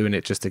just doing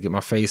it just to get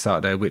my face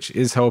out there, which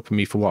is helping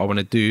me for what I want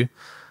to do.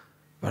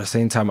 But at the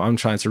same time, I'm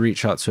trying to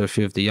reach out to a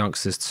few of the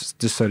youngsters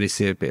just so they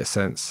see a bit of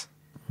sense.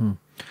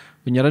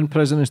 When you're in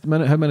prison,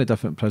 how many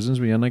different prisons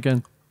were you in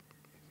again?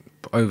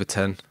 Over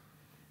 10.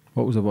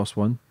 What was the worst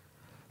one?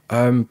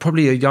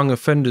 Probably a young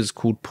offenders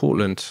called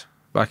Portland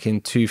back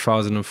in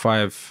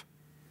 2005.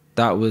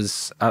 That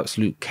was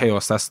absolute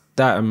chaos. That's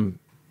that and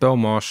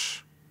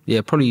Belmarsh.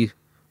 Yeah, probably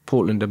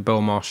Portland and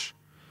Belmarsh.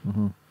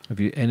 Have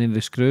you any of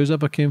the screws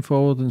ever came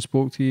forward and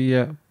spoke to you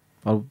yet?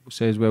 Or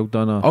says well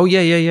done? Or? Oh,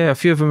 yeah. A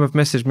few of them have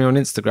messaged me on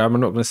Instagram.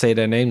 I'm not going to say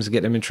their names and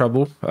get them in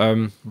trouble.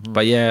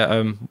 But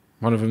yeah,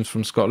 one of them's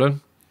from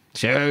Scotland.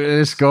 Shout out to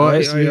the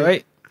Scots.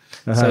 Right.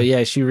 So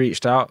yeah, she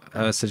reached out,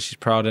 said she's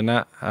proud in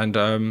that.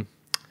 And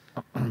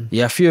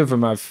yeah, a few of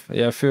them have.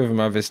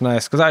 It's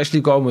nice because I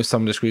actually got on with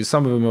some of the screws.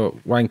 Some of them are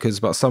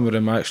wankers, but some of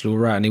them are actually all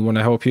right and they want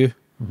to help you.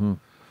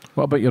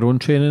 What about your own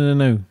training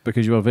now?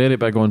 Because you were very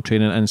big on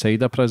training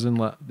inside a prison.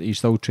 Like, are you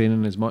still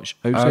training as much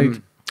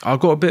outside? I've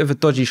got a bit of a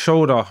dodgy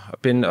shoulder.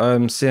 I've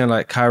been seeing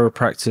like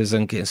chiropractors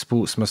and getting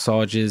sports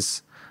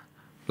massages.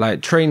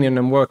 Like, training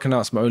and working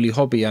out's my only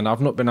hobby, and I've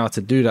not been able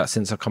to do that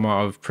since I come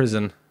out of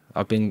prison.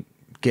 I've been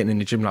getting in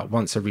the gym like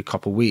once every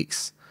couple of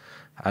weeks,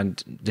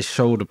 and the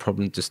shoulder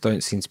problem just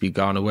don't seem to be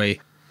going away.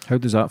 How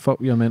does that fuck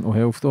with your mental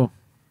health though?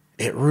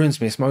 It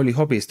ruins me. It's my only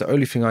hobby. It's the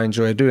only thing I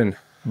enjoy doing.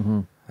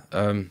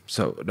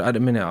 So at the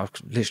minute, I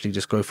literally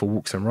just go for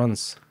walks and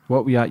runs.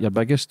 What were you at your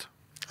biggest?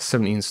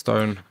 17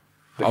 stone.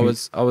 I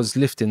was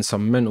lifting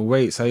some mental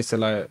weights. I used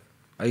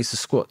to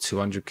squat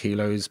 200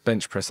 kilos,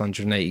 bench press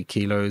 180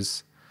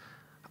 kilos.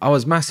 I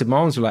was massive. My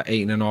arms were like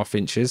 8.5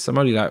 inches. I'm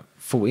only like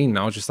 14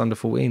 now, just under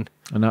 14.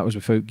 And that was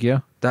without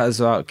gear? That is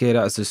without gear.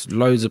 That was just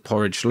loads of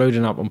porridge,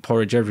 loading up on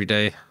porridge every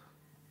day.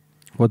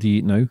 What do you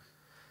eat now?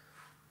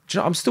 Do you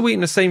know, I'm still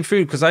eating the same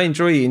food because I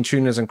enjoy eating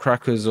tunas and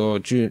crackers or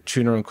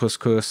tuna and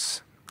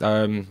couscous.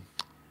 The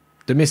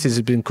missus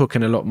has been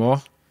cooking a lot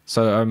more,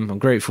 so I'm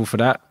grateful for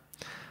that.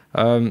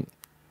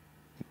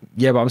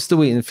 Yeah, but I'm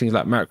still eating things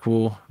like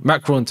mackerel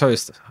and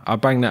toast. I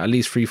bang that at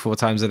least 3-4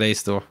 times a day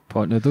still.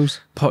 Pot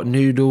noodles? Pot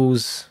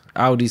noodles.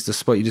 Aldi's the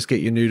spot. You just get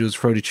your noodles,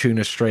 throw the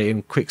tuna straight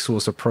in, quick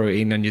source of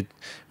protein, and you're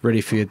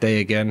ready for your day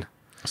again.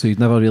 So you've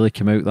never really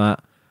come out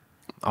that?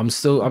 I'm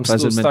still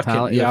stuck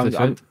in.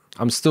 Yeah,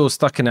 I'm still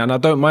stuck in it, and I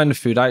don't mind the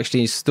food. I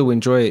actually still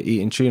enjoy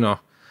eating tuna.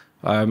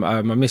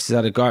 My missus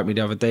had a go at me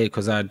the other day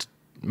because I had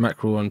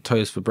mackerel on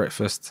toast for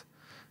breakfast.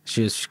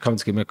 She come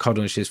to give me a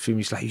cuddle and she's feeding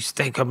me. She's like, "You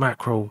stink of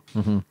mackerel."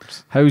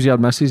 How's your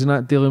missus and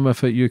that dealing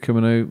with it? You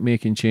coming out,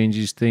 making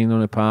changes, staying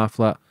on a path.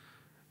 Like,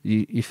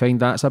 you find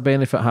that's a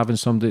benefit having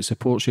somebody that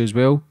supports you as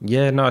well?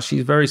 Yeah, no,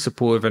 she's very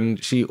supportive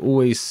and she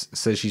always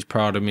says she's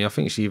proud of me. I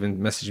think she even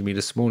messaged me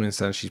this morning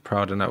saying she's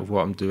proud of that of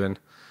what I'm doing.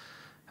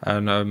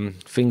 And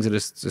things are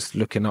just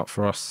looking up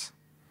for us.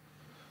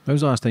 When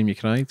was the last time you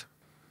cried?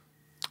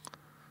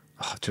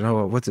 Oh, do you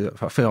know what?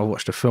 I think I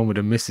watched a film with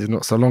the missus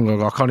not so long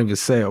ago. I can't even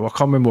say it. I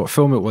can't remember what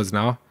film it was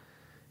now.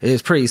 It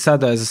was pretty sad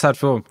though. It's a sad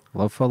film.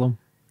 Love film?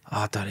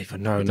 I don't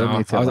even know now.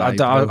 I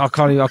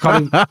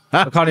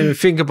can't even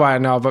think about it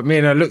now. But me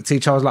and her looked at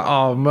each other. I was like,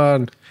 oh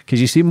man.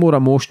 Because you seem more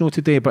emotional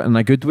today, but in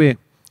a good way.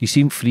 You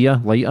seem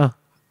freer, lighter.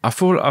 I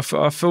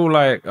feel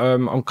like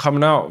I'm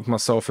coming out of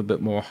myself a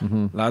bit more.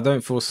 Like, I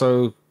don't feel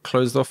so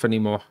closed off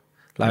anymore.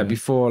 Like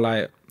before,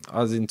 like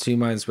I was in two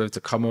minds whether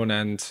to come on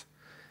and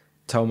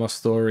tell my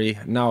story.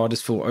 Now I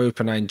just feel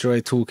open. I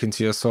enjoy talking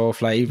to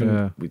yourself. Like,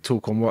 even we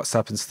talk on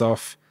WhatsApp and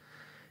stuff.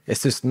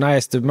 It's just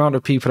nice. The amount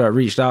of people that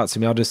reached out to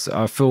me,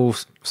 I feel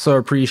so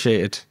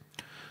appreciated.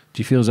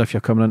 Do you feel as if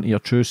you're coming into your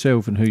true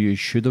self and who you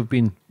should have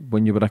been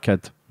when you were a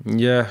kid?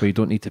 Yeah. Where you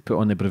don't need to put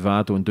on the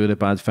bravado and do the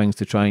bad things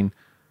to try and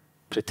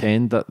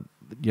pretend that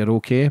you're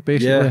okay,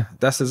 basically? Yeah,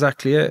 that's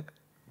exactly it.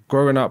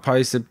 Growing up, I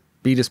used to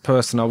be this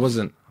person I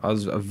wasn't. I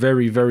was a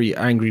very, very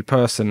angry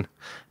person.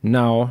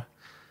 Now,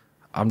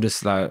 I'm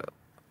just like,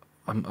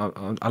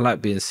 I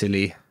like being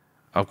silly.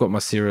 I've got my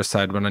serious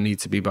side when I need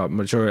to be, but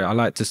majority, I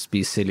like to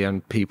be silly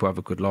and people have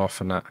a good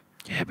laugh and that.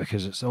 Yeah,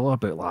 because it's all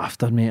about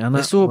laughter, mate, isn't it?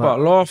 It's all about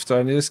laughter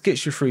and it just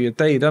gets you through your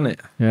day, doesn't it?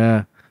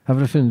 Yeah.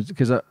 Everything,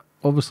 because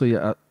obviously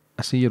I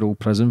see your old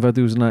prison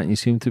videos and that, and you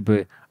seem to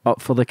be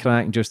up for the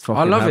crack and just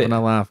fucking having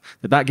a laugh.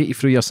 Did that get you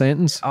through your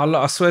sentence?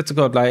 I swear to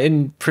God, like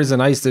in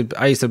prison, I used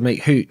to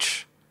make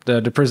hooch,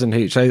 the prison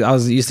hooch. I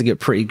used to get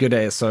pretty good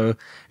at it. So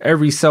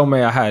every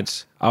cellmate I had,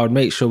 I would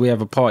make sure we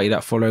have a party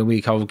that following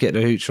week. I would get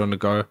the hooch on the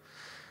go,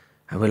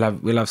 and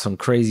we'll have some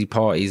crazy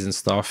parties and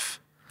stuff,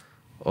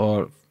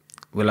 or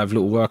we'll have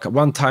little work. At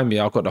one time,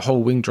 I got the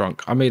whole wing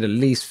drunk. I made at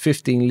least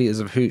 15 litres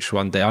of hooch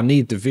one day. I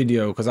need the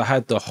video because I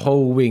had the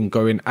whole wing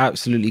going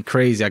absolutely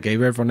crazy. I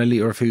gave everyone a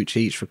litre of hooch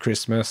each for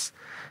Christmas.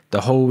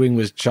 The whole wing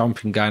was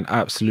jumping, going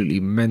absolutely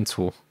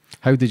mental.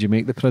 How did you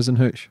make the prison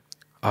hooch?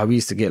 We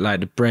used to get like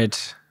the bread.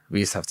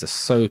 We used to have to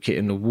soak it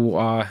in the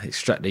water,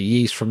 extract the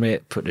yeast from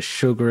it, put the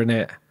sugar in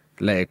it,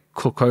 let it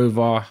cook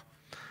over.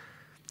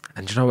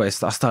 And you know what? I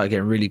started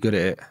getting really good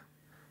at it.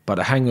 But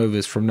the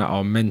hangovers from that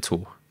are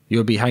mental.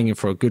 You'll be hanging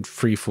for a good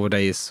 3-4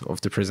 days of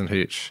the prison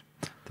hooch.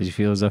 Did you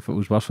feel as if it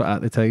was worth it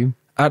at the time?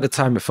 At the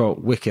time, it felt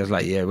wicked. I was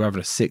like, yeah, we're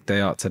having a sick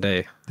day out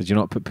today. Did you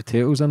not put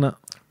potatoes in it?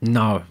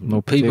 No,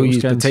 No people potato use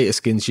skins? potato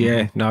skins.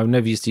 Yeah, no, I've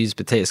never used to use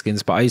potato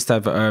skins, but I used to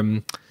have.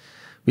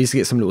 We used to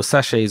get some little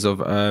sachets of.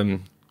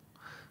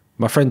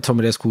 My friend told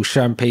me there's called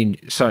champagne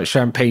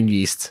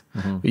yeast.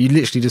 You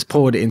literally just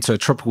poured it into a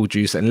tropical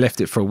juice and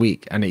left it for a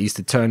week, and it used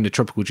to turn the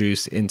tropical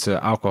juice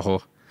into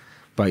alcohol.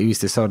 But you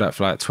used to sell that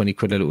for like 20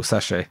 quid a little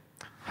sachet.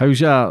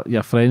 How's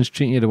your friends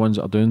treating you? The ones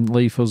that are doing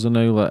lifers and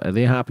now, like, are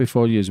they happy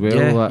for you as well?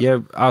 Yeah, Like, yeah.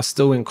 I'm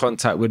still in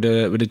contact with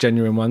the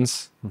genuine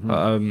ones.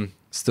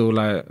 Still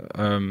like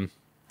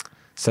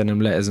send them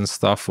letters and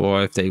stuff,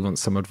 or if they want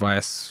some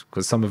advice,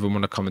 because some of them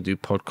want to come and do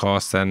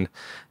podcasts and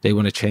they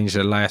want to change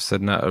their lives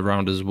and that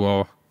around as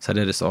well. So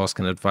they're just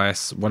asking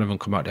advice. One of them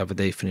come out the other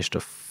day, finished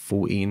a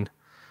 14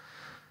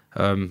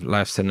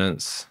 life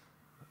sentence.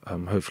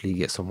 Hopefully he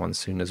gets on one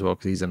soon as well,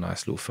 because he's a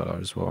nice little fella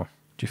as well.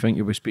 do you think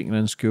you'll be speaking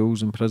in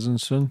schools and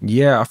prisons soon?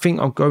 Yeah, I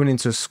think I'm going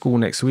into a school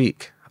next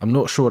week. I'm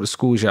not sure at the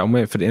schools yet. I'm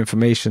waiting for the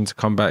information to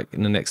come back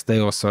in the next day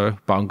or so,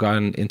 but I'm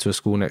going into a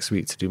school next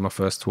week to do my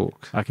first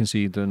talk. I can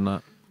see you doing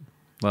that.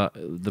 Like,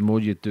 the more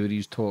you do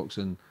these talks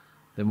and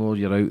the more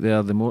you're out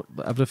there, the more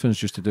everything's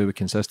just to do with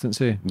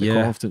consistency. The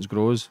confidence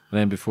grows, and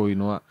then before you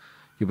know it,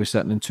 you'll be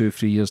sitting in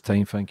 2-3 years'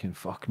 time thinking,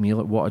 "Fuck me,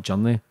 like, what a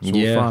journey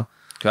so far."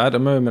 At the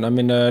moment, I'm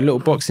in a little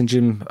boxing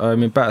gym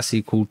in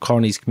Battersea called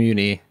Carney's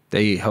Community.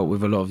 They help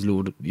with a lot of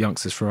little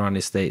youngsters from around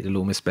the state, the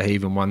little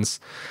misbehaving ones.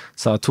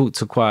 So I talk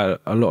to quite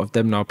a lot of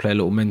them now, play a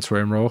little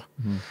mentoring role.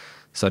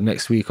 So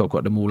next week I've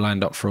got them all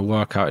lined up for a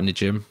workout in the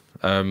gym.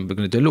 We're going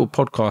to do a little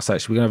podcast,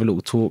 actually. We're going to have a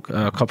little talk,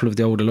 a couple of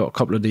the older lot, a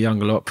couple of the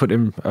younger lot, put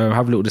them,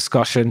 have a little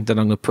discussion. Then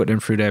I'm going to put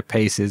them through their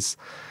paces.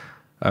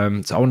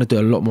 So I want to do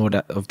a lot more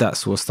of that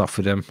sort of stuff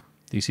with them.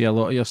 Do you see a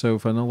lot of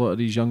yourself in a lot of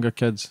these younger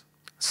kids?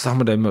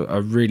 Some of them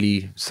are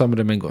really, some of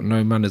them ain't got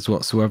no manners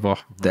whatsoever.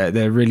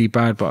 They're really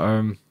bad,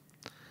 but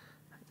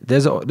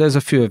there's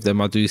a few of them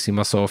I do see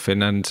myself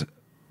in, and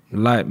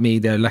like me,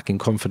 they're lacking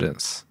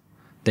confidence.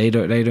 They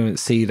don't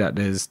see that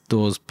there's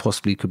doors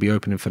possibly could be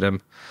opening for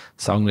them.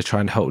 So I'm going to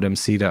try and help them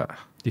see that. Do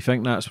you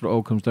think that's what it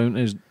all comes down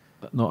to, is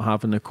not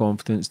having the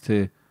confidence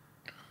to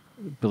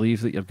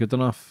believe that you're good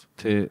enough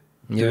to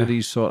do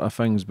these sort of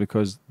things?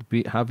 Because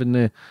having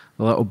the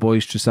little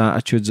boisterous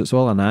attitudes, it's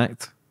all an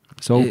act.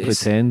 It's all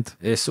pretend.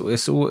 It's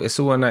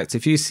all an act.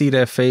 If you see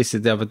their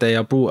faces the other day,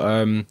 I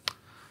brought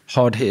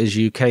Hard Hitters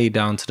UK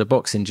down to the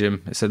boxing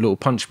gym. It's a little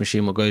punch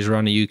machine that goes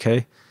around the UK.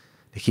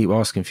 They keep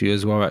asking for you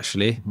as well,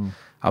 actually.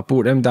 I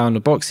brought them down the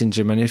boxing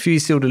gym, and if you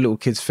see all the little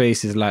kids'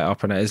 faces light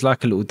up and that, it's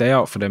like a little day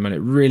out for them, and it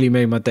really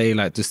made my day,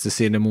 like, just to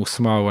see them all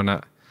smile and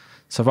that.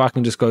 So if I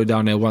can just go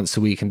down there once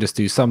a week and just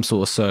do some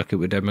sort of circuit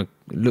with them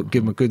and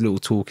give them a good little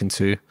talking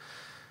to,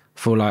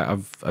 feel like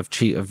I've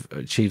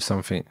achieved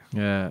something.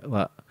 Yeah,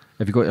 like,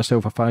 have you got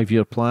yourself a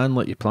 5-year plan,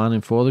 like you're planning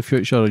for the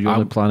future, or are you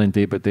only planning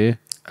day by day?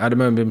 At the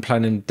moment, I've been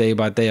planning day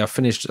by day. I've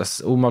finished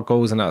all my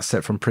goals and that I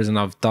set from prison.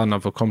 I've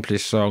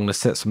accomplished. So I'm going to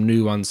set some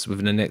new ones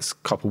within the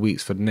next couple of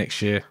weeks for the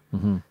next year.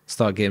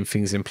 Start getting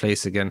things in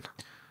place again.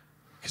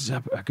 Because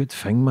it's a good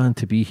thing, man,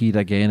 to be here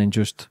again, and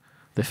just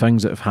the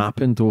things that have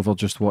happened over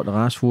just the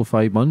last 4 or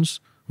 5 months.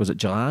 Was it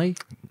July?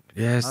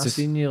 Yeah, I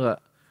seen you, like,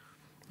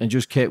 and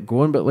just kept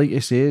going. But like you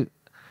say,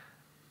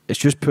 it's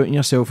just putting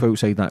yourself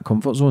outside that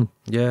comfort zone.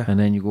 Yeah. And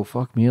then you go,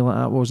 fuck me, like,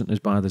 that wasn't as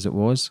bad as it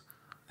was.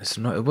 It's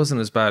not. It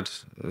wasn't as bad.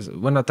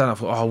 When I done it, I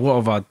thought, oh, what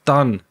have I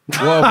done? What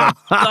have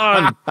I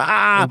done?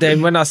 And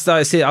then when I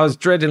started seeing, I was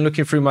dreading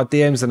looking through my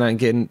DMs and that,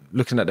 and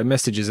looking at the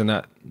messages and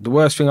that. The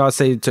worst thing I'd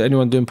say to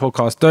anyone doing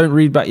podcasts: don't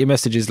read back your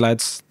messages,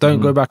 lads. Don't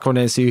go back on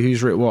there and see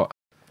who's written what.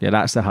 Yeah,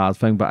 that's the hard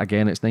thing. But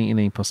again, it's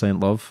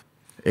 99% love.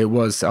 It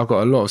was. I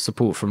got a lot of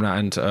support from that,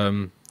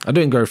 and I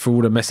didn't go through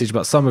all the message,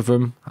 but some of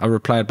them I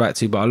replied back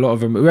to. But a lot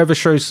of them, whoever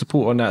shows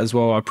support on that as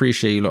well, I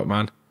appreciate you lot,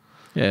 man.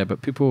 Yeah,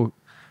 but people,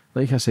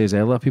 like I said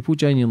earlier, people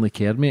genuinely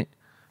care, mate.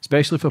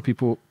 Especially for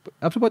people,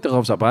 everybody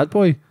loves a bad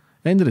boy.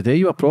 End of the day,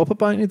 you were proper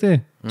back in the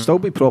day. Still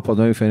be proper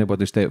now if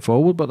anybody step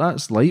forward, but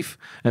that's life.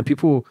 And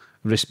people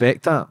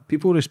respect that.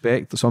 People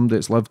respect somebody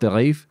that's lived their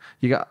life.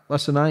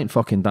 Listen, I ain't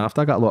fucking daft.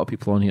 I got a lot of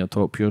people on here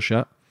talk pure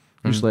shit.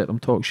 Just let them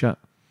talk shit.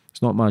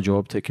 It's not my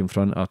job to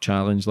confront or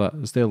challenge that.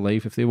 It's their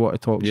life. If they want to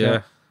talk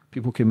shit,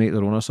 people can make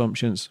their own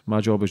assumptions. My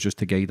job is just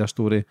to guide a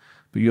story.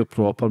 But you're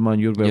proper, man.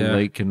 You're well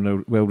liked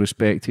and well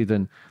respected,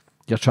 and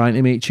you're trying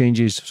to make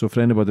changes. So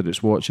for anybody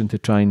that's watching to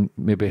try and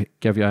maybe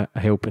give you a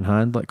helping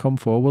hand, like, come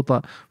forward.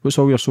 Like, what's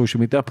all your social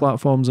media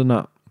platforms and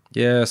that?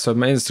 Yeah, so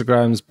my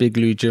Instagram's Big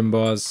Lou Gym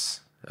Bars.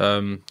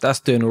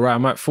 That's doing all right.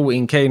 I'm at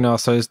 14k now,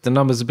 so the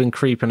numbers have been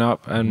creeping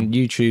up. And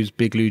YouTube's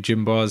Big Lou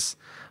Gym Bars.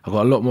 I've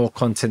got a lot more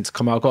content to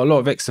come out. I've got a lot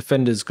of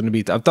ex-offenders going to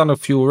be... I've done a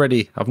few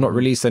already. I've not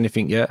released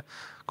anything yet.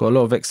 Got a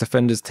lot of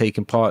ex-offenders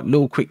taking part.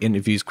 Little quick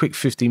interviews, quick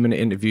 15-minute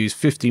interviews,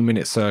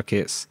 15-minute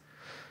circuits.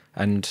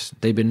 And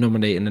they've been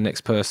nominating the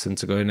next person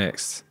to go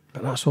next.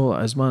 But that's all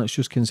it is, man. It's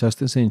just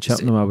consistency and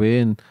chipping them away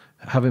and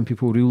having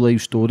people real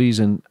life stories.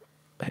 And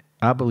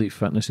I believe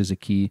fitness is a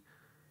key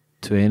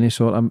to any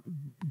sort of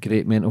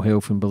great mental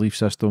health and belief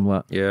system.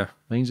 Like, Yeah.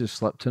 mine's just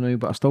slipped to now,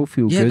 but I still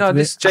feel Yeah, good. no, mate.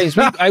 this James,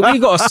 we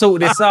got to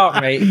sort this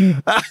out, mate.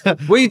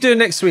 What are you doing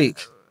next week?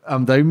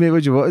 I'm down, mate.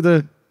 What do you want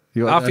to do?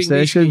 You want I a think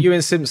session? you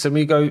and Simpson,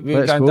 we're Let's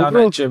going go, down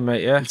bro. that gym,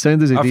 mate. Yeah.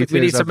 Send us the I think we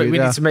need details. we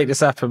need to make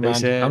this happen, man.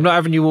 It's, I'm not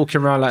having you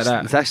walking around like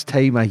that. This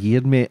time of year,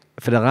 mate,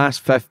 for the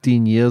last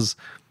 15 years,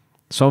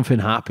 something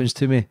happens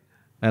to me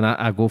and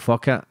I go,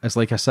 fuck it. It's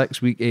like a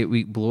 6 week, 8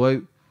 week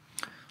blowout.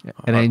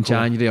 And then cool.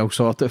 January, I'll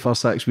sort it for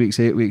 6 weeks,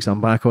 8 weeks.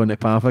 I'm back on the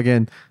path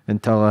again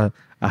until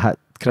I hit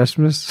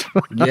Christmas.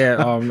 Yeah,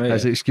 oh, mate.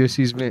 That's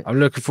excuses, mate. I'm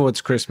looking forward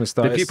to Christmas.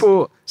 Though. Did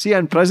people, see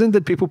in prison,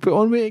 did people put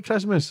on weight at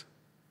Christmas?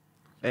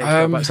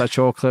 Extra bits of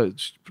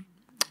chocolate.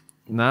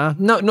 Nah.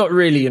 Not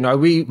really, you know.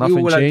 We Nothing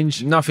all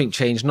changed? Nothing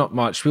changed, not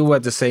much. We all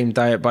had the same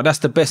diet, but that's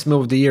the best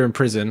meal of the year in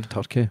prison.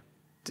 Turkey.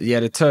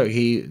 Yeah, the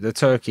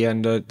turkey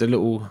and the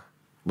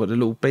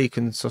little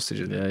bacon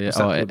sausages. Yeah, yeah. What's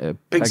that called?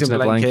 Pigs in a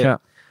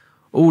blanket.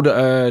 All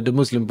the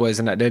Muslim boys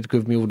and that, they'd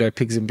give me all their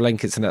pigs in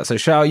blankets and that. So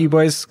shout out you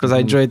boys, because I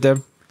enjoyed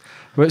them.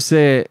 What's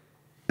the,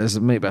 this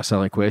might be a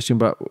silly question,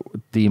 but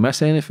do you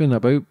miss anything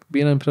about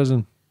being in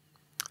prison?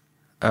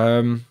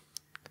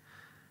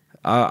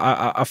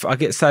 I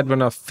get sad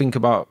when I think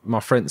about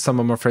my friends, some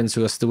of my friends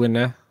who are still in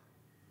there.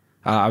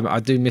 I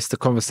do miss the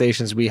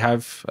conversations we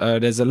have.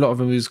 There's a lot of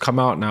them who's come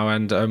out now,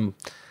 and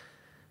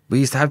we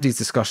used to have these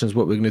discussions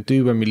what we're going to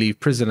do when we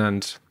leave prison,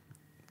 and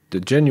the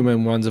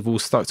genuine ones have all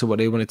stuck to what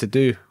they wanted to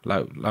do.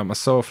 Like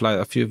myself, like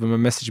a few of them have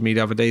messaged me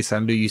the other day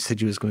saying, Lou, you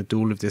said you was going to do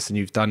all of this and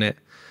you've done it.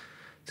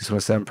 Just want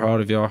to say I'm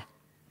proud of you.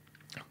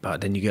 But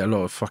then you get a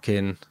lot of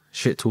fucking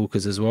shit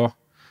talkers as well.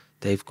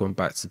 They've gone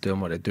back to doing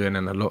what they're doing,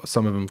 and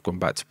some of them have gone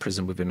back to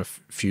prison within a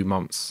few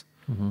months.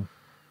 Mm-hmm.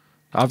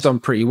 I've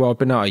done pretty well. I've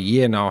been out a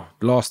year now.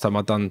 Last time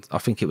I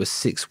think it was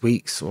 6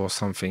 weeks or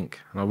something,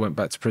 and I went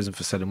back to prison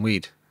for selling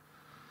weed.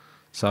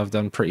 So I've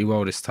done pretty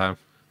well this time.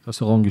 That's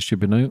the longest you've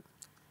been out?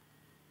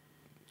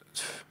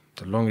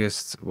 The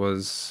longest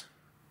was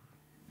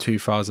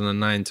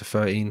 2009 to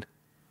 13,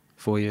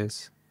 4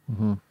 years.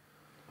 Mm-hmm.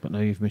 But now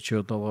you've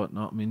matured a lot.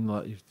 Not I mean,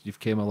 like you've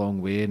came a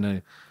long way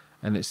now,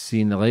 and it's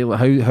seen the light. Like,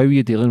 how are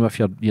you dealing with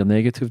your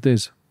negative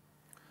days?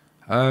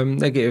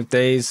 Negative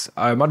days.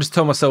 I just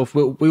tell myself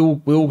we're all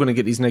going to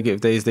get these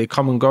negative days. They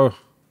come and go.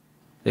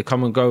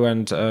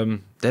 And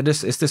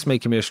it's just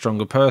making me a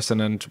stronger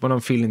person. And when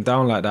I'm feeling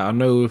down like that, I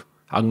know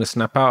I'm going to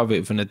snap out of it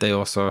within a day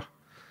or so.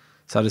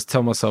 So I just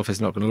tell myself it's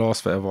not going to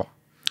last forever.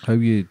 How are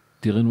you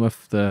dealing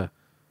with the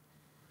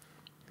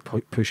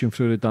pushing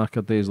through the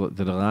darker days? Like,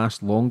 did it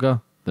last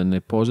longer than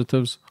the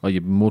positives? Are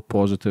you more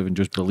positive and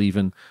just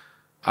believing?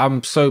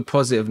 I'm so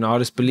positive now. I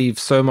just believe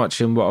so much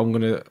in what I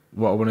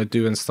want to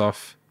do and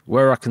stuff.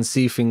 Where I can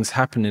see things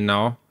happening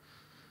now,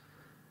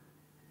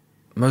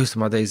 most of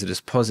my days are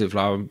just positive.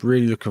 Like, I'm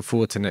really looking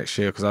forward to next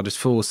year because I just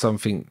feel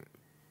something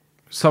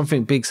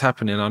big's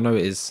happening. I know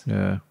it is.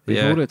 Yeah,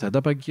 we've already had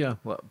a big year.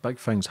 Like, big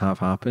things have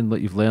happened.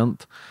 Like, you've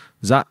learnt.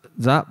 Does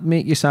that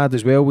make you sad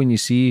as well when you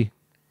see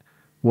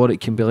what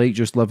it can be like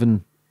just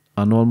living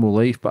a normal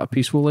life, but a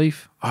peaceful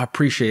life? I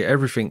appreciate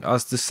everything. I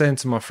was just saying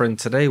to my friend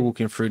today,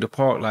 walking through the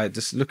park, like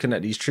just looking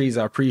at these trees,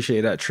 I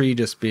appreciate that tree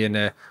just being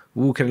there,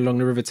 walking along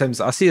the River Thames.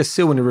 I see a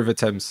seal in the River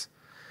Thames.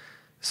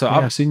 So yeah,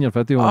 I've seen your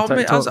video on TikTok.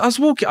 Mate, I was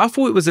walking. I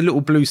thought it was a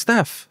little blue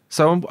staff.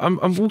 So I'm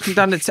walking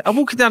down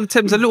the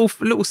Thames. A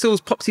little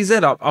seals pops his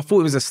head up. I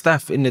thought it was a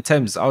staff in the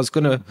Thames. I was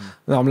gonna.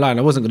 No, I'm lying.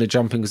 I wasn't gonna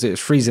jump in because it was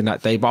freezing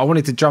that day. But I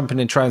wanted to jump in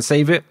and try and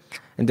save it.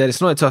 And then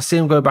it's not until I see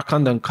him go back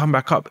under and come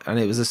back up, and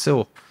it was a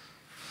seal.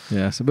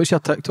 Yeah. So what's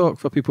your TikTok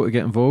for people to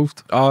get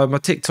involved? My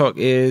TikTok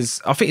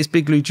is, I think it's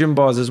Big Lou Gym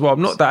Bars as well.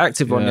 I'm not that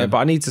active on there, but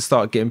I need to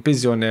start getting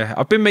busy on there.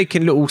 I've been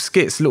making little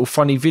skits, little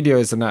funny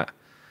videos and that.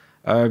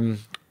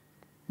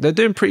 They're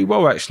doing pretty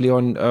well actually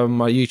on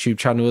my YouTube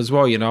channel as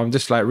well. You know, I'm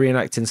just like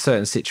reenacting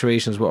certain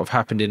situations, what have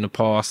happened in the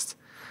past,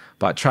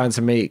 but trying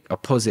to make a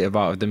positive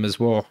out of them as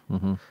well.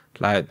 Mm-hmm.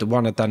 Like the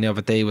one I done the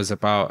other day was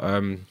about,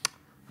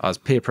 I was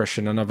peer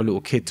pressuring another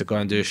little kid to go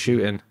and do a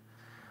shooting,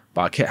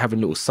 but I kept having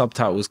little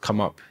subtitles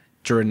come up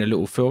during the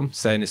little film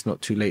saying it's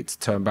not too late to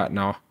turn back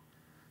now,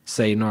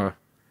 say no.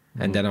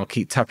 Mm-hmm. And then I'll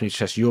keep tapping his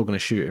chest, you're going to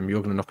shoot him, you're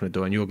going to knock on the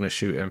door and you're going to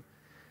shoot him.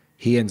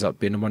 He ends up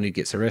being the one who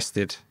gets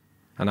arrested.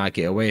 And I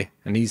get away.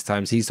 And these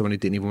times, he's the one who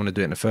didn't even want to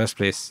do it in the first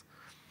place.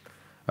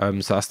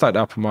 So I started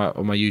up on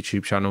my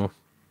YouTube channel,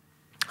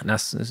 and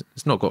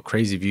it's not got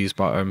crazy views,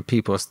 but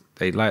people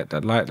they like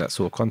that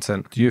sort of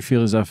content. Do you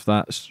feel as if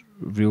that's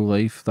real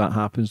life? That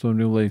happens in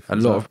real life? A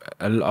lot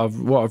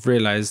of what I've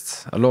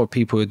realised, a lot of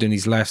people who are doing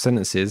these life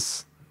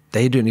sentences,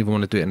 they don't even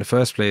want to do it in the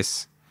first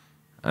place,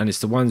 and it's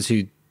the ones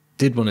who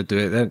did want to do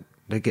it.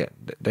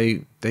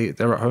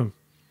 They're at home.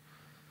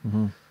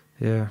 Mm-hmm.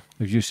 Yeah.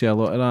 If you see a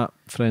lot of that,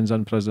 friends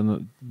in prison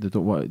that they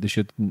don't want, they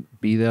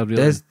shouldn't be there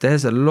really.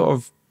 There's a lot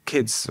of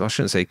kids, I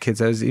shouldn't say kids,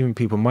 there's even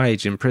people my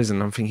age in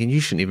prison. I'm thinking you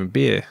shouldn't even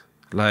be here.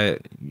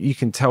 Like, you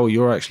can tell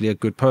you're actually a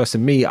good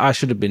person. Me, I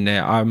should have been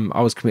there.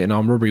 I was committing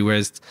armed robbery,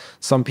 whereas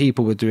some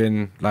people were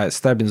doing like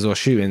stabbings or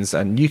shootings,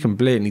 and you can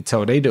blatantly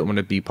tell they don't want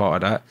to be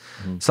part of that.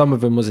 Mm. Some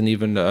of them wasn't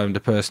even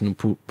the person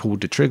who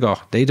pulled the trigger.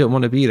 They don't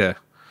want to be there.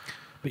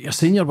 But you're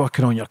saying you're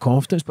working on your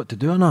confidence, but to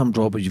do an armed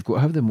robbery, you've got to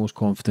have the most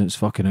confidence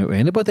fucking out of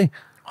anybody.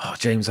 Oh,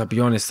 James, I'll be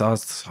honest,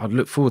 I'd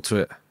look forward to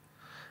it.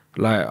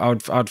 Like,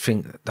 I'd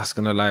think that's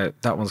gonna,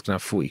 like, that one's gonna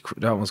have 40,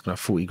 that one's gonna have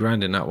 40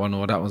 grand in that one,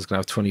 or that one's gonna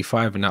have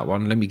 25 in that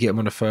one. Let me get them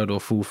on a third or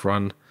fourth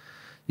run.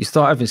 You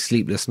start having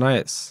sleepless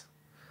nights.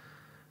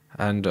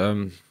 And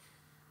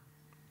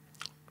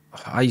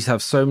I used to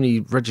have so many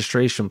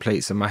registration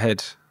plates in my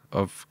head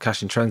of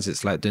cash in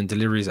transits, like doing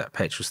deliveries at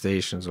petrol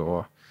stations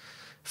or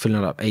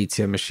filling up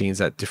ATM machines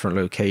at different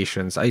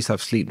locations. I used to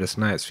have sleepless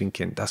nights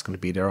thinking that's going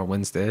to be there on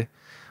Wednesday.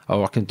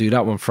 Oh, I can do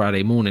that one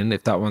Friday morning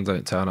if that one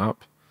don't turn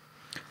up.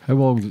 How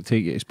long did it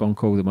take you to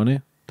spunk all the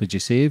money? Did you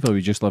save, or were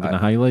you just living a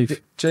high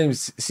life?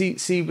 James,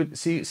 see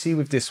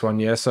with this one,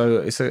 yeah. So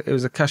it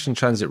was a cash in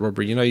transit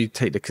robbery. You know, you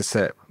take the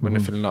cassette when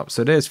they're filling up.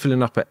 So there's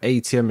filling up an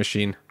ATM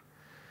machine.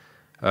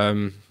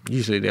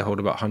 Usually they hold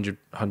about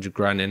 100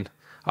 grand in.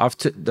 I've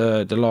took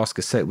the last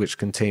cassette, which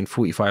contained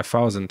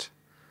 45,000.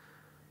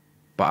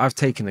 But I've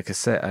taken the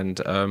cassette, and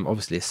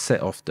obviously a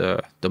set of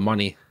the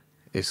money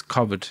is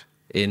covered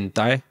in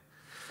dye.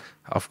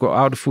 I've got,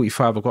 out of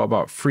 45, I've got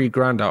about 3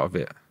 grand out of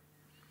it.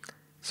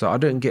 So I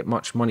don't get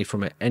much money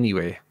from it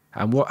anyway.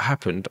 And what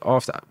happened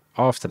after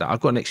that, I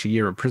got an extra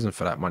year in prison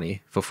for that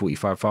money, for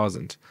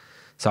 45,000.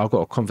 So I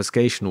got a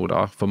confiscation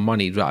order for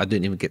money that I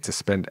didn't even get to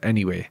spend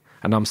anyway.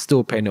 And I'm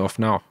still paying it off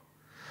now.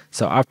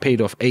 So I've paid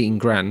off 18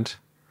 grand.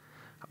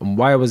 And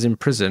while I was in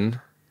prison,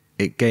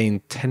 it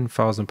gained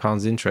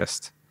 £10,000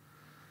 interest.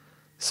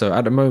 So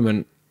at the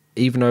moment,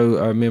 even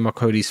though me and my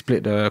Cody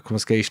split the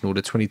confiscation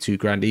order 22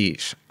 grand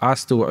each, I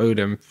still owe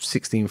them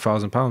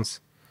 £16,000.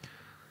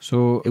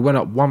 So it went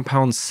up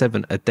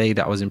 £1.7 a day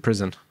that I was in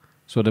prison.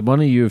 So the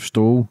money you've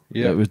stole,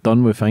 it was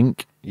done with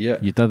ink. Yeah.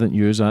 You didn't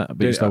use that,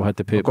 but you still had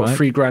to pay it back. I got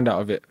 3 grand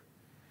out of it.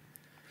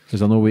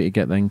 Is there no way to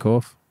get the ink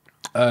off?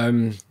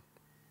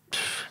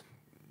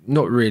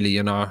 Not really,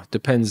 you know.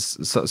 Depends.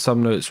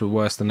 Some notes were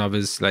worse than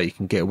others. Like, you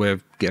can get away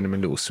with getting them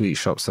in little sweet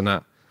shops and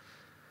that.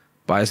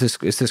 But it's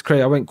just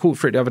crazy. I went court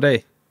for it the other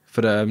day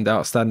for the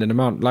outstanding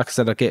amount. Like I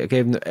said, I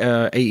gave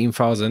them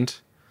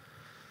 18,000.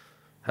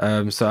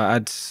 So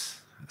I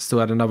still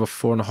had another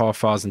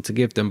 4,500 to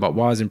give them. But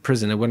while I was in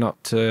prison, it went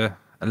up to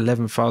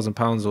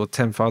 £11,000 or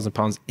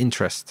 £10,000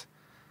 interest.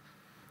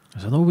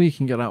 Is there no way you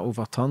can get that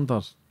overturned?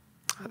 Or?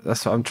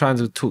 That's what I'm trying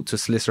to talk to a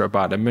solicitor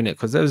about in a minute,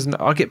 because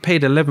I get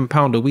paid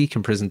 £11 a week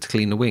in prison to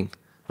clean the wing.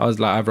 I was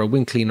like either a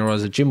wing cleaner or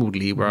as a gym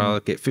lead, where I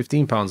get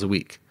 £15 a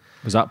week.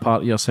 Was that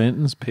part of your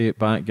sentence? Pay it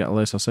back, get a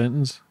lesser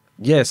sentence?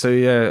 Yeah,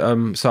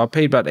 so so I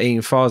paid back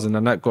 18,000,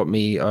 and that got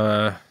me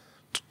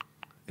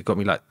it got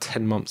me like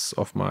 10 months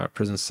off my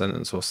prison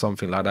sentence or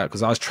something like that,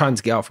 because I was trying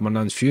to get out for my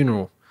nan's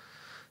funeral.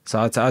 So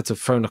I had to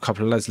phone a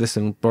couple of lads,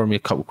 listen, borrow me a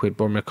couple of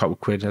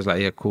quid. I was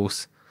like, yeah, of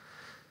course.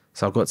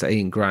 So I got to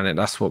 18 grand, and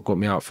that's what got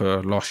me out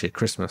for last year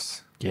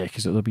Christmas. Yeah,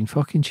 because it would have been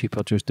fucking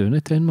cheaper just doing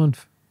a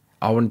 10-month.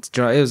 I wanted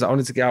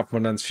to get out for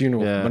my nan's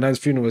funeral. Yeah. My nan's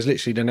funeral was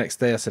literally the next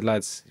day. I said,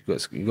 lads,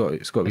 it's got to be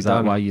done. Is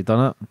that why you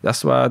done it?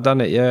 That's why I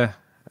done it, yeah.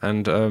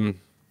 And the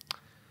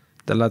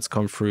lads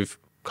come through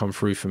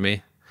for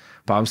me.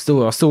 But I still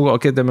got to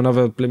give them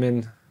another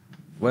blimmin',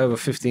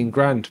 15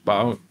 grand.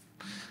 But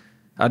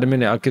at the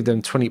minute, I'll give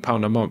them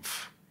 £20 a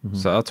month.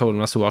 So I told them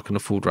that's all I can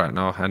afford right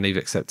now, and they've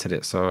accepted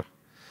it. So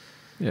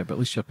yeah, but at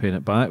least you're paying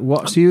it back.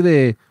 See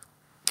the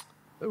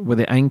with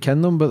the ink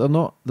in them, but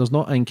there's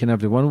not ink in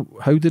every one.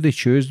 How do they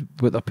choose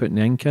what they're putting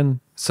the ink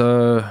in?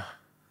 So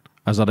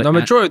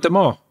majority of them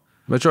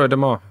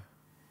are.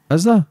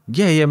 Is there?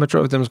 Yeah,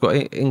 majority of them's got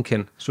ink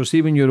in. So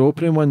see, when you're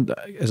opening one,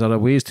 is there a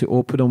ways to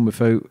open them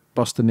without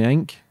busting the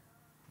ink?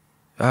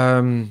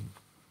 There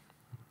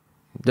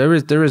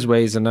is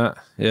ways in that.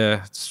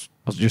 Yeah.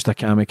 It's just a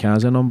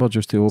kamikaze number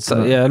just to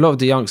open it. Yeah, a lot of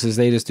the youngsters,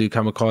 they just do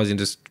kamikaze and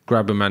just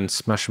grab them and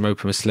smash them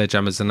open with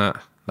sledgehammers and that.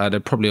 Like, there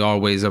probably are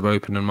ways of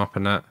opening them up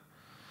and that.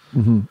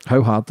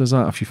 How hard is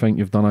that if you think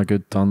you've done a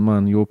good turn,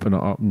 man? You open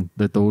it up and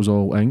the door's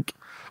all ink.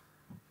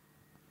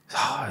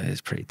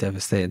 It's pretty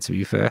devastating, to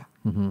be fair.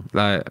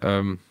 Like,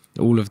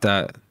 all of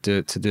that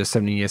to do a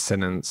 17-year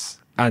sentence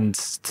and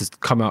to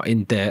come out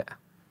in debt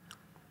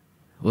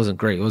wasn't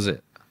great, was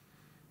it?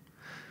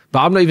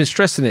 But I'm not even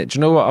stressing it. Do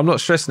you know what? I'm not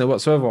stressing it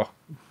whatsoever.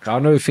 I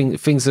know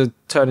things are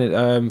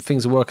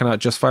working out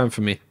just fine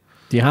for me.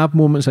 Do you have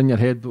moments in your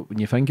head when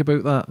you think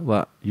about that?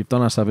 Like, you've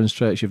done a 7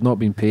 stretch, you've not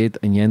been paid,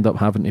 and you end up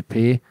having to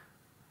pay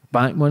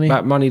back money?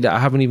 Back money that I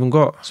haven't even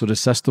got. So the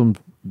system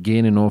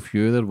gaining off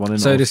you, they're winning off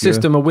you. So the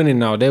system are winning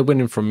now. They're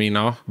winning from me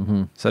now.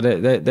 So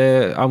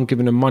I'm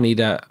giving them money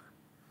that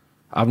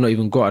I've not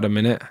even got at a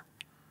minute,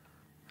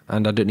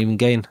 and I didn't even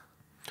gain.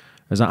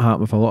 Has that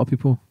happened with a lot of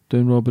people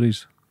doing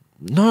robberies?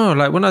 No,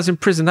 like when I was in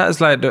prison, that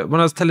is like when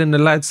I was telling the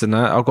lads and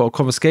that I got a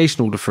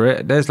confiscation order for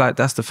it.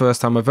 That's the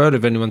first time I've heard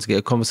of anyone to get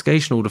a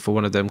confiscation order for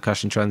one of them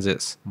cash in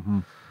transits.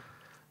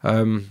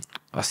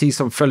 I see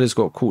some fellas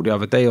got caught the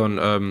other day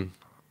on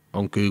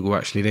Google.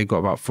 Actually, they got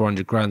about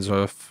 400 grand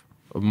worth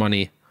of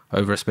money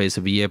over a space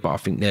of a year, but I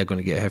think they're going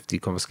to get a hefty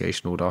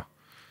confiscation order.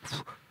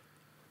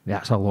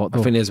 That's a lot, though.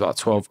 I think there's about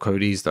 12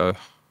 Codys though.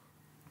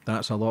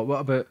 That's a lot.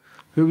 What about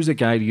Who was the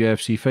guy, the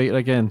UFC fighter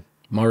again?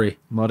 Murray.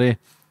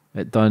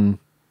 It done.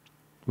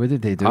 What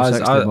did they do? I was-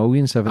 60 I-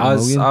 million, 70 I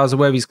million? was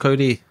aware of his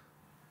Cody.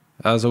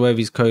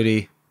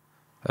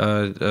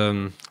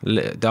 The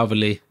other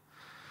Lee.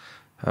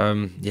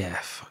 Yeah,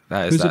 fuck,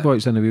 that is Who's the that. boy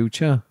that's in a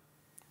wheelchair?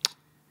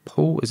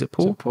 Paul? Is it Is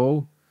Paul? it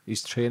Paul?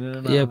 He's training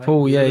in that. Yeah, I think.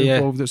 Paul, They yeah, were yeah.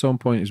 involved at some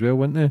point as well,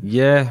 weren't they?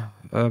 Yeah,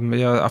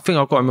 yeah. I think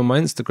I've got him on my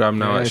Instagram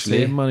now. Yeah,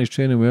 Actually, same, man, he's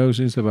training well.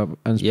 Seems to be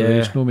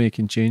inspirational,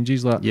 making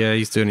changes. Like. yeah,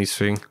 he's doing his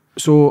thing.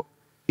 So,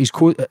 he's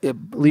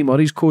Lee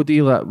Murray's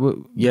Cody. Like,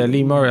 Yeah,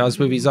 Lee Murray. I was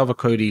with his other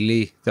Cody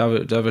Lee,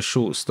 the other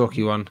short,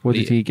 stocky one. What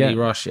did he get? Lee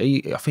Rush.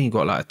 I think he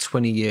got like a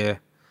 20-year.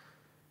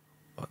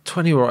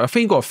 20 or I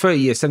think he got a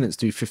 30-year sentence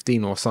to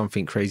 15 or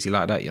something crazy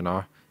like that. You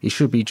know, he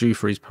should be due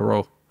for his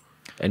parole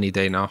any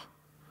day now.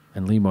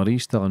 And Lee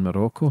Murray's still in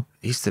Morocco.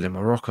 He's still in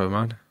Morocco,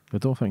 man. I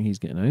don't think he's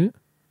getting out.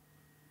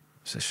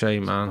 It's a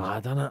shame, man.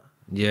 Mad, isn't it?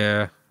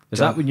 Yeah. Is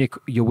that when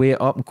you weigh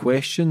it up and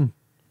question,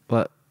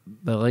 like,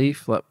 the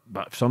life? Like,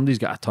 but if somebody's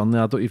got a turn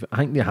there, I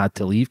think they had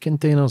to leave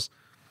containers.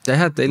 They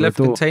left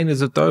dough.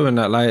 containers of dough and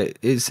that. Like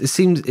it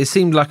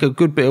seemed like a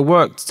good bit of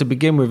work to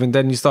begin with, and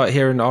then you start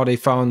hearing, they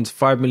found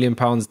 £5 million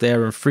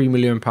there and £3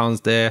 million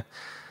there.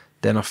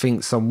 Then I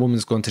think some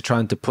woman's gone to try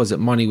and deposit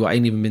money what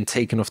ain't even been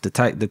taken off the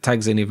tag. The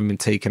tags ain't even been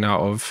taken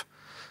out of.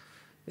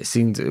 It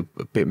seemed a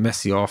bit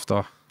messy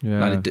after.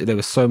 Yeah. Like there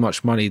was so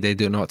much money they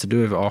didn't know what to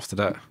do with it after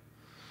that.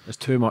 It's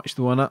too much,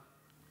 though, innit?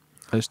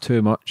 It's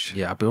too much.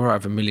 Yeah, I'd be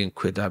alright with £1 million.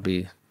 That'd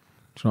be. Do you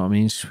know what I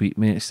mean? Sweet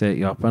mate, set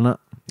you up, innit?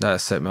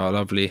 That set me out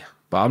lovely.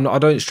 But I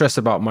don't stress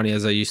about money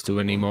as I used to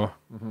anymore.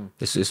 Mm-hmm.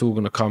 It's all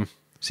gonna come.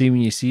 See,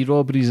 when you see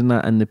robberies and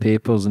that in the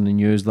papers and the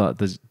news, that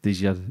does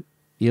your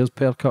ears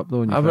perk up,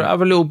 though? And you I think,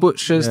 have a little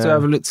butchers to Yeah.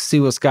 have a look to see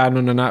what's going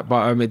on and that,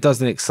 but it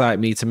doesn't excite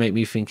me to make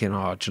me thinking,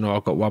 do you know,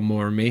 I've got one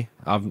more in me.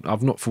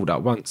 I've not thought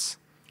that once.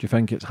 do you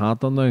think it's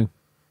harder now?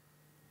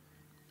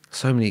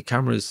 So many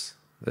cameras.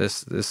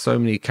 There's so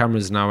many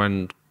cameras now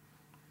and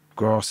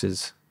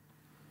grasses.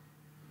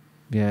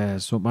 Yeah,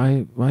 so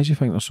why do you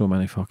think there's so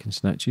many fucking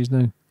snitches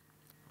now?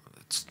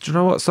 Do you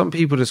know what? Some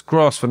people just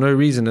grass for no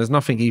reason. There's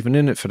nothing even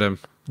in it for them.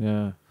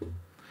 Yeah.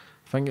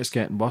 I think it's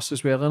getting worse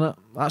as well, innit?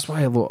 That's why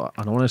an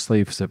honest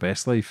life is the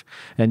best life.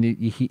 And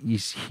you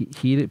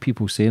hear it,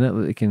 people saying it,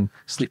 that they can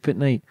sleep at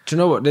night. Do you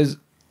know what?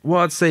 What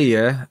I'd say,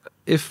 yeah,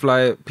 if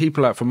like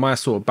people like from my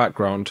sort of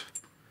background,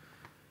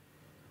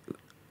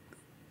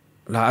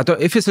 like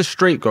if it's a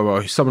straight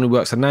goer, someone who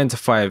works a 9 to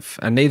 5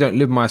 and they don't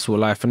live my sort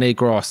of life and they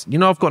grass, you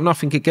know, I've got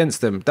nothing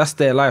against them. That's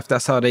their life.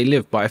 That's how they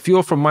live. But if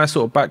you're from my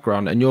sort of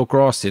background and you're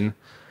grassing,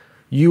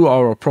 you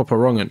are a proper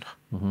wrong'un.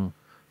 Mm-hmm.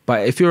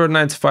 But if you're a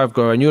 9 to 5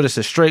 goer and you're just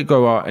a straight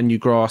goer and you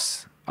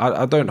grass,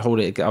 I don't hold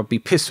it. I'll be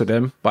pissed with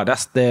them, but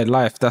that's their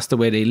life. That's the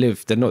way they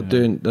live. They're not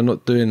doing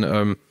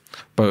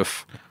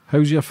both.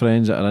 How's your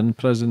friends that are in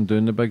prison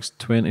doing the big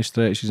 20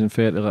 stretches and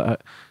 30 like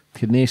that?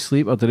 Can they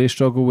sleep, or do they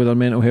struggle with their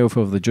mental health,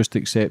 or have they just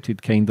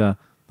accepted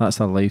that's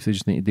their life, they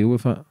just need to deal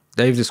with it?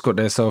 They've just got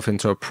themselves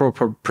into a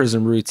proper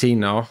prison routine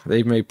now.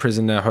 They've made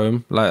prison their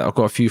home. Like, I've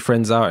got a few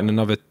friends out in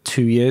another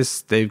 2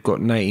 years. They've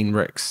got 19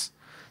 recs.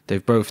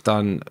 They've both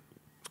done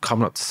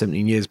coming up to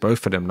 17 years,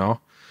 both of them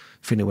now.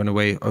 I think they went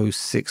away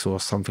 06 or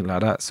something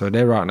like that. So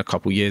they're out in a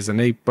couple of years and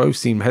they both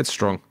seem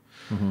headstrong.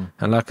 Mm-hmm.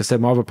 And like I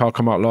said, my other pal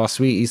come out last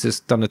week. He's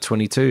just done a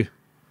 22.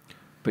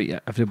 But yeah,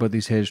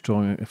 everybody's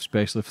headstrong,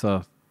 especially if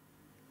they're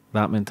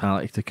that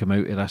mentality to come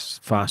out of this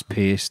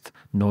fast-paced,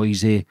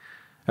 noisy,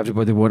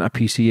 everybody want a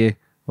piece of you.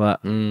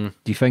 Like, do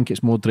you think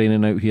it's more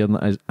draining out here than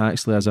it is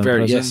actually as in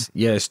prison?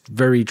 Yes, it's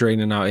very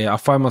draining out here. I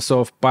find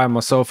myself by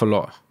myself a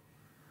lot.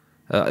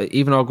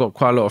 Even though I've got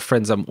quite a lot of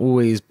friends, I'm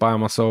always by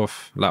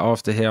myself. Like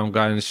after here, I'm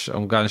going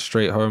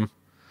straight home.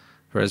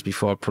 Whereas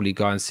before, I'd probably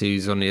go and see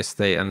who's on the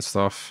estate and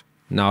stuff.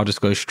 Now I'll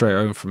just go straight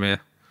home from here.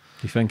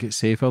 Do you think it's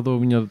safer though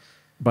when you're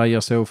by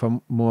yourself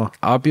more?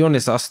 I'll be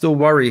honest, I still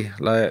worry.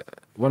 Like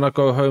when I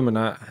go home and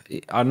I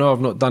know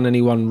I've not done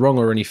anyone wrong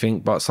or anything,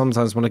 but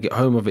sometimes when I get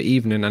home of the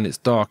evening and it's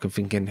dark, I'm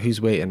thinking,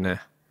 who's waiting there?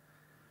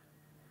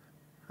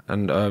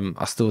 And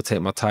I still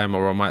take my time,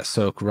 or I might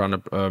circle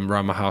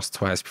around my house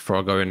twice before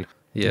I go in.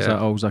 Yeah, Is that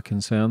always a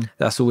concern?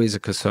 That's always a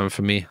concern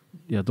for me.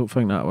 Yeah, I don't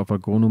think that will ever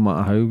go, no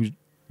matter how.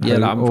 Yeah,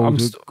 like,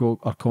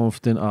 are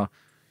confident or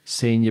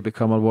saying you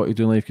become or what you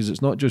do in life, because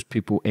it's not just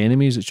people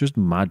enemies, it's just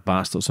mad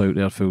bastards out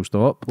there, full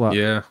stop. Like,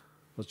 yeah,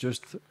 there's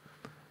just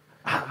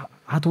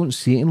I don't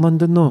see it in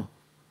London though.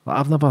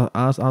 Like,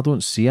 I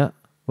don't see it.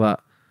 Like,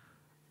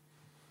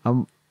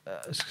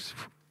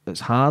 it's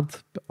hard.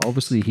 But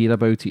obviously, you hear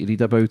about it, you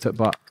read about it,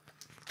 but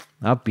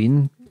I've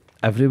been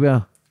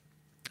everywhere.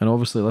 And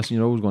obviously, listen,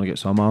 you're always going to get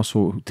some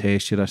arsehole who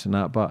test you, this and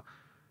that, but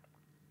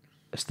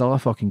it's still a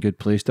fucking good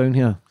place down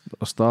here.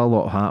 There's still a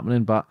lot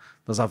happening, but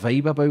there's a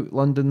vibe about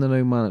London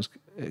now, man.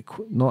 It's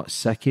not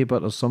sicky, but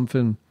there's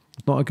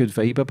not a good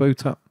vibe about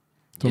it.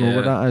 Don't know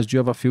what that is. Do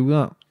you ever feel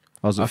that?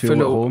 Or does it feel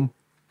at home?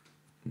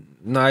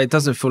 No, it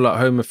doesn't feel like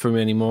home for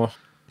me anymore.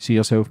 See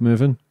yourself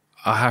moving?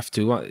 I have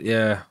to.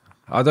 Yeah,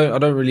 I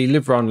don't really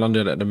live around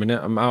London at the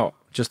minute. I'm out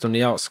just on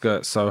the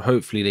outskirts. So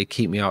hopefully they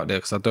keep me out there,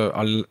 because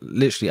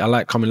I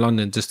like coming to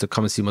London just to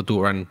come and see my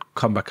daughter and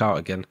come back out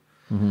again.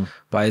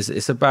 But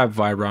it's a bad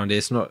vibe around here.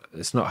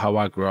 It's not how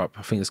I grew up.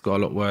 I think it's got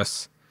a lot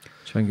worse.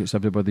 I think it's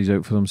everybody's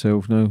out for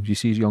themselves now. You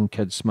see young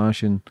kids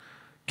smashing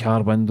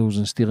car windows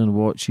and stealing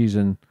watches,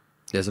 and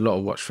There's a lot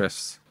of watch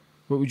thefts.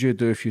 what would you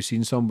do if you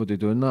seen somebody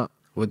doing that?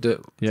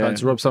 Trying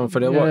to rob someone for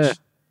their watch.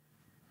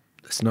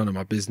 It's none of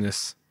my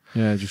business.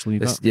 Yeah, just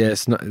leave it. Yeah,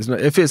 it's not.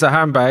 If it's a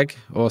handbag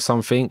or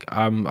something,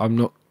 I'm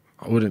not.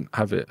 I wouldn't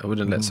have it. I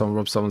wouldn't let someone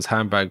rob someone's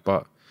handbag.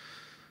 But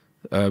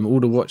all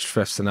the watch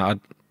thefts and that,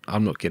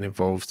 I'm not getting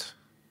involved.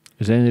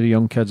 Has any of the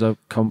young kids have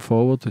come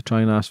forward to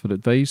try and ask for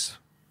advice?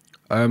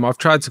 I've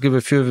tried to give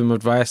a few of them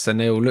advice, and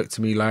they all look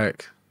to me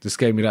like, just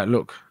gave me that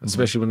look.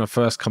 Especially when I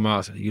first come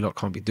out, you lot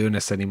can't be doing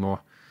this anymore.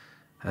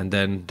 And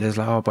then there's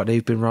like, oh, but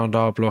they've been round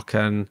our block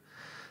and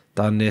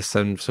done this,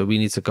 and so we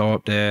need to go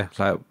up there.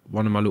 Like,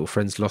 one of my little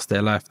friends lost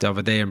their life the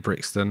other day in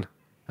Brixton,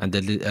 and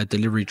a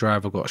delivery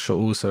driver got shot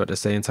also at the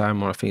same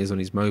time, or I think he's on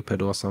his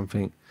moped or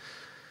something.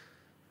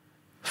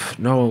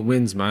 No one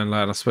wins, man.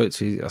 Like, I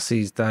see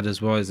his dad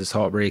as well. It's just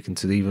heartbreaking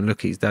to even look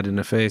at his dad in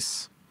the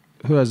face.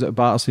 Who is it at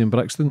Battersea and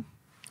Brixton?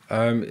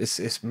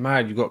 It's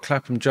mad. You got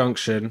Clapham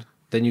Junction,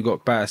 then you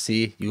got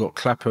Battersea, you got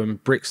Clapham,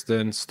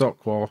 Brixton,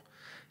 Stockwell.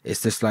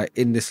 It's just like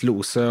in this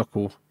little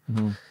circle.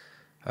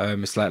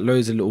 It's like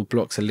loads of little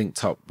blocks are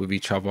linked up with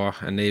each other,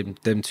 and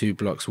them two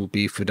blocks will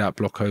be for that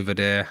block over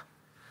there.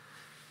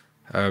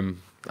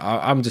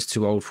 I'm just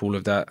too old for all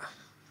of that.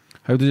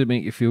 How does it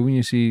make you feel when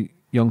you see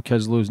young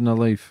kids losing their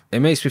life? It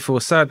makes me feel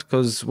sad,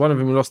 because one of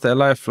them lost their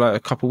life like a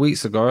couple of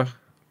weeks ago.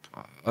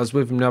 I was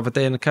with him the other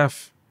day in the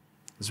cafe.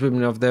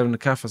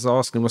 I was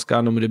asking what's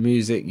going on with the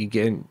music.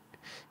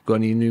 Got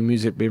any new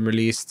music being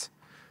released?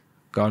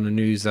 Got on the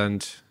news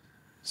and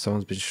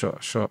someone's been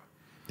shot. Do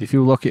you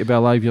feel lucky to be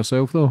alive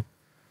yourself though?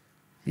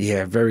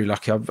 Yeah, very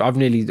lucky. I've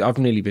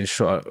nearly been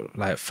shot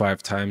like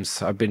 5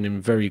 times. I've been in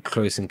very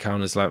close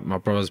encounters. Like, my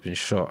brother's been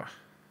shot,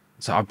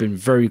 so I've been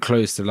very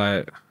close to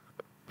like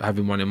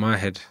having one in my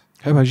head.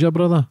 How is your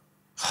brother?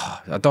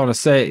 I don't want to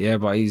say it, yeah,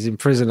 but he's in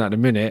prison at the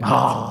minute.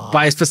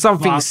 But it's for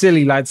something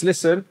silly, lads.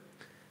 Listen.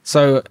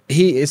 So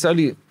he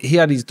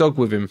had his dog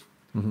with him.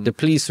 The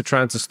police were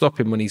trying to stop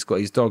him when he's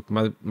got his dog.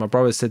 My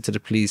brother said to the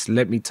police,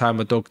 "Let me tie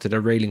my dog to the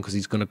railing, because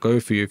he's going to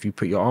go for you if you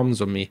put your arms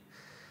on me."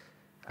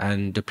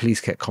 And the police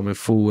kept coming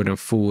forward and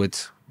forward.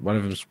 One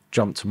of them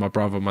jumped to my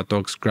brother. My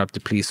dog's grabbed the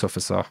police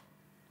officer.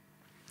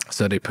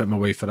 So they put him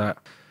away for that.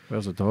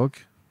 Where's the dog?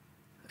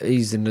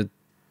 He's in the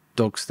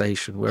dog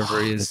station,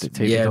 wherever he is. Did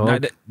they take the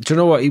dog? Do you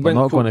know what? They're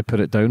not going to put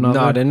it down, are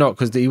No, they? they're not,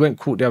 because he went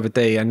court the other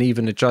day, and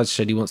even the judge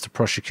said he wants the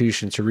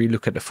prosecution to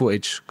relook at the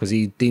footage, because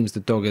he deems the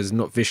dog as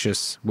not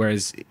vicious,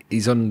 whereas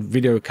he's on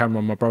video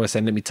camera. My brother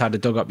saying, "Let me tie the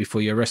dog up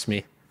before you arrest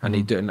me," and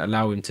he didn't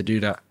allow him to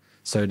do that.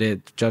 So the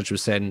judge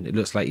was saying it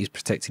looks like he's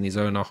protecting his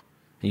owner,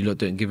 and you lot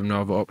didn't give him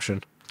no other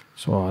option.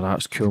 So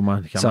that's cool,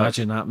 man. You can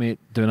imagine that, mate,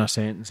 doing a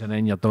sentence and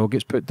then your dog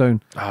gets put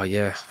down. Oh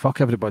yeah,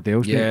 fuck everybody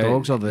else. yeah. Mate.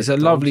 Dogs are the He's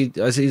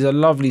a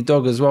lovely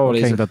dog as well.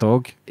 What kind of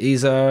dog?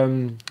 He's a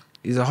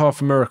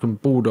half American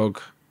bulldog,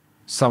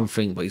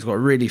 something, but he's got a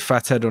really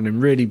fat head on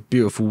him. Really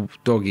beautiful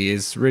dog. He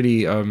is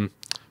really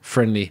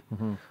friendly.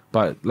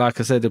 But like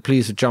I said, the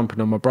police are jumping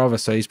on my brother,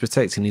 so he's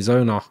protecting his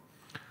owner.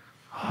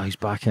 Oh, he's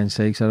back in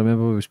six. I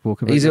remember we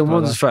spoke about. He's in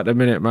Wandsworth at the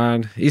minute,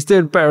 man. He's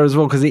doing better as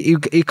well, because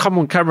he come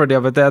on camera the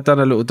other day. I'd done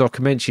a little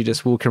documentary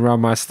just walking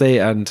around my estate,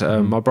 and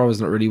my brother's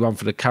not really one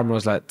for the camera. I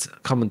was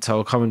like, come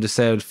and just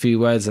say a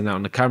few words and that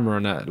on the camera,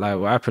 and that, like,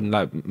 what happened.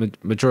 Like,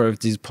 majority of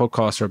these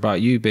podcasts are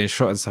about you being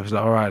shot and stuff. He's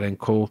like, all right, then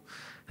cool.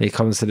 And he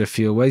comes to the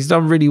few words. He's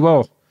done really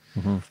well.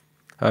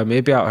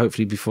 He'll be out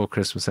hopefully before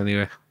Christmas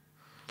anyway.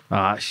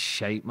 Ah,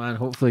 shite, man.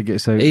 Hopefully it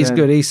gets out. He's then.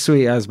 good. He's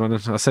sweet as, man.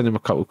 I sent him a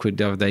couple of quid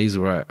the other day. He's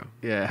all right.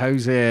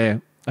 Yeah.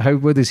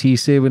 What does he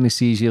say when he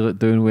sees you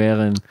doing well?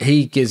 And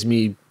he gives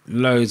me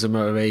loads of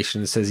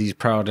motivation and says he's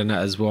proud in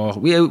that as well.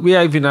 We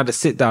even had a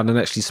sit down and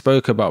actually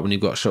spoke about when he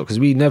got shot, because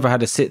we never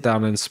had a sit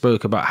down and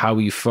spoke about how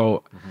he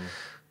felt,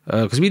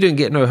 because we didn't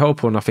get no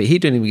help or nothing. He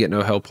didn't even get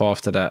no help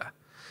after that.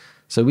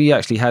 So we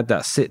actually had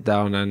that sit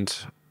down, and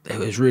it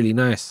was really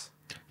nice.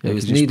 It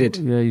was needed.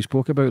 You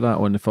spoke about that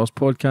on the first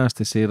podcast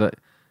to say that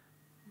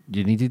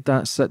you needed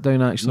that sit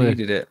down. Actually,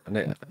 Needed it.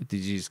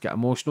 Did you just get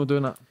emotional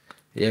doing that?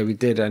 Yeah, we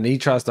did, and he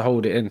tries to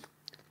hold it in.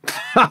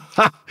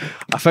 I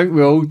think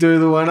we all do,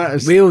 though,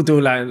 innit? We all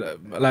do,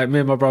 like me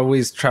and my brother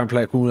always try and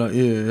play it cool, like,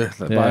 yeah.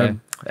 But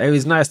it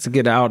was nice to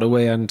get it out of the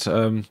way and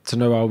to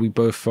know how we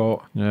both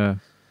felt. Yeah.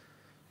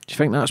 Do you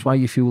think that's why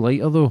you feel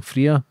lighter, though,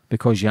 freer?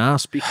 Because you are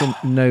speaking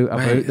now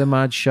about the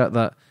mad shit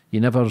that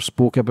you never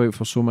spoke about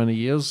for so many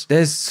years?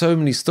 There's so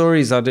many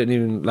stories I didn't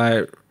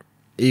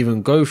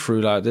even go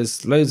through. Like,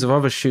 there's loads of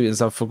other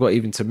shootings I forgot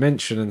even to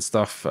mention and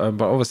stuff.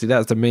 But obviously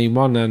that's the main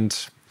one, and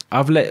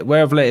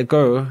where I've let it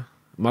go,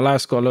 my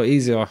life's got a lot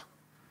easier. Are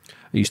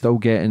you still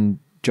getting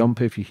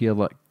jumpy if you hear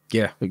like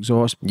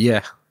exhaust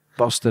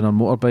busting on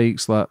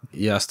motorbikes? Like,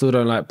 yeah, I still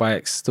don't like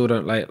bikes. Still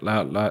don't like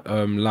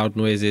loud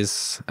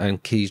noises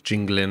and keys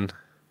jingling.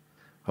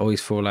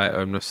 always feel like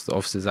the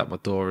officers at my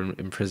door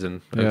in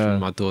prison, Yeah. opening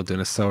my door, doing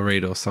a cell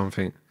raid or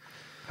something.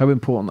 How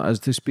important it is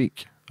to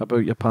speak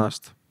about your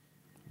past.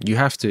 You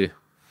have to.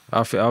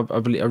 I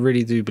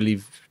really do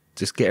believe,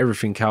 just get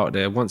everything out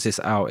there. Once it's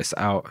out, it's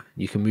out.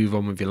 You can move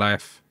on with your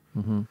life.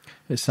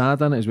 It's sad,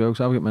 isn't it, as well,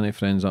 because I've got many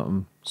friends up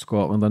in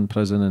Scotland in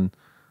prison, and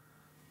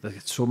they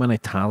get so many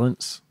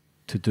talents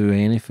to do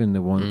anything they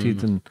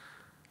wanted, and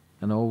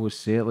I always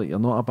say it, like, you're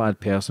not a bad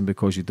person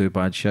because you do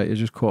bad shit. You're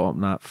just caught up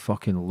in that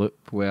fucking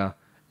loop where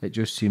it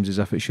just seems as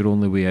if it's your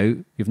only way out.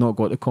 You've not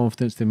got the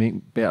confidence to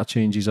make better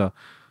changes or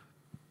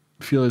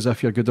feel as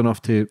if you're good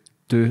enough to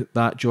do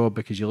that job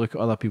because you look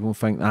at other people and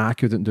think, I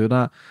couldn't do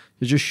that.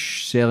 You're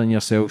just selling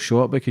yourself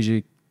short because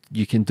you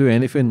can do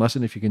anything.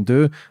 Listen, if you can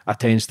do a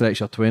 10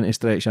 stretch or 20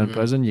 stretch in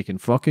prison, you can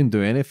fucking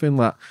do anything.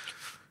 Like,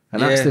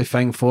 and that's the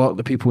thing for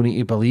the people need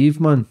to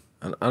believe, man.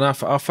 And I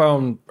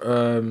found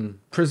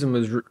prison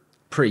was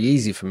pretty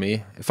easy for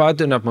me. If I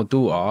didn't have my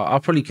daughter, I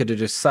probably could have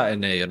just sat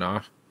in there, you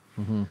know.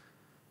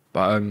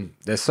 But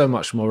there's so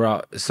much more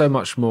out. There's so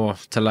much more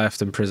to life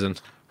than prison.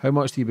 How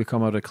much do you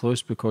become a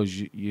recluse because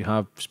you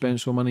have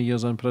spent so many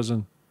years in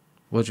prison?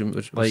 What do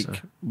you Like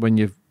say? when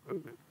you're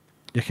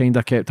kind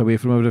of kept away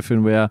from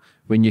everything, where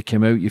when you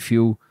come out you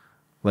feel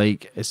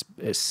like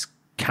it's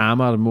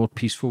calmer and more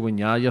peaceful when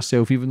you are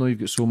yourself, even though you've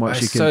got so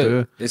much you can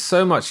do. It's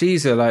so much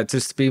easier, like,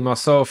 just to be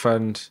myself,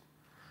 and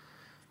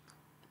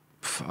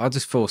I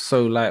just feel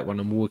so light when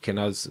I'm walking.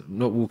 I was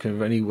not walking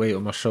with any weight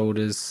on my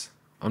shoulders.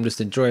 I'm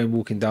just enjoying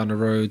walking down the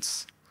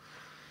roads.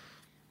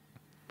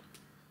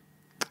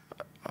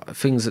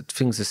 Things that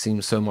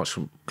seem so much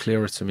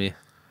clearer to me.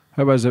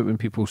 How is it when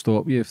people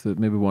stop you, if they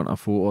maybe want a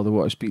photo or they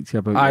want to speak to you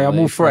about your I'm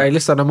all life? for it.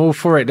 Listen, I'm all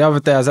for it. The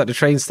other day I was at the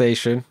train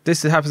station.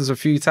 This happens a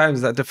few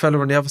times, that the fella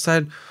on the other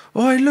side,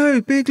 "Oi,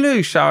 Lou, big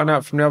Lou," shouting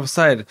out from the other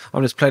side.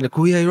 I'm just playing the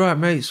cool, "Yeah, right,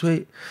 mate,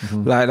 sweet."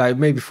 Like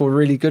maybe feel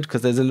really good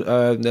because there's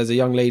a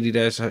young lady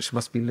there, so she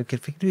must be looking,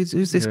 thinking,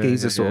 who's this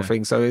geezer sort of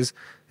thing. So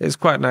it's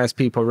quite nice,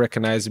 people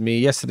recognizing me.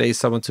 Yesterday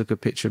someone took a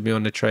picture of me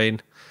on the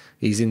train.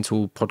 He's into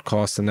all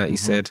podcasts and that. He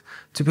said,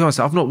 to be honest,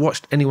 I've not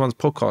watched anyone's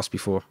podcast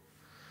before.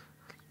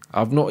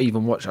 I don't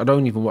even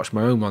watch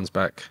my own ones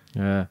back.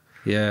 Yeah.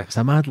 Yeah. It's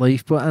a mad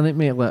life, but isn't it,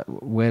 mate, like,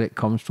 where it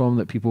comes from,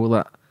 that people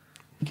that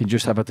can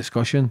just have a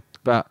discussion.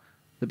 But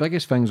the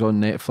biggest things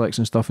on Netflix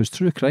and stuff is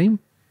true crime.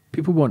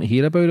 People want to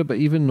hear about it, but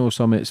even though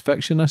some of it's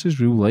fiction, this is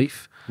real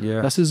life.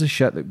 Yeah. This is the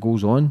shit that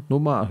goes on, no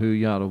matter who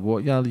you are or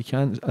what you are. You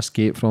can't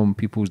escape from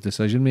people's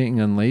decision making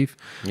in life.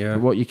 Yeah.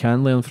 But what you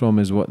can learn from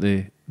is what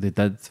they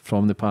did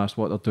from the past,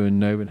 what they're doing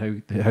now, and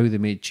how they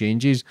made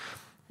changes.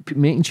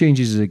 Making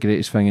changes is the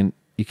greatest thing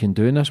you can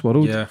do in this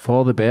world,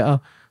 for the better.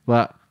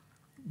 Like,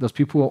 there's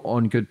people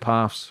on good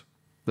paths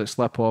that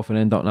slip off and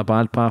end up in a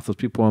bad path. There's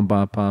people on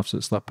bad paths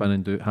that slip in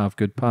and have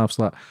good paths.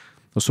 Like,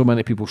 there's so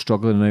many people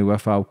struggling now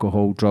with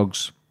alcohol,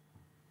 drugs,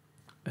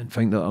 and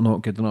think that they're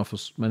not good enough.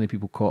 There's many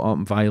people caught up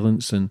in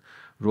violence and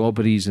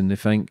robberies, and they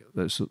think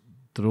that's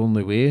their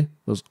only way.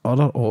 There's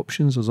other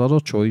options, there's other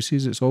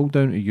choices. It's all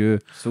down to you.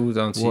 It's all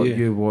down to what you.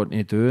 you want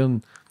to do,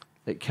 and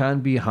it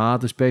can be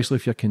hard, especially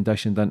if you're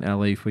conditioned into a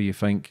life where you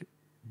think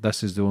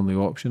this is the only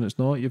option. It's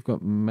not. You've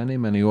got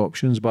many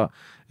options, but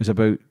it's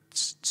about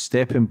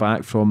stepping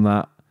back from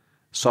that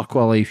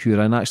circle of life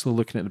you're in, actually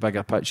looking at the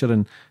bigger picture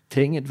and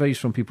taking advice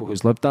from people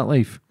who's lived that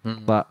life.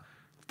 But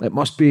it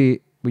must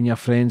be when your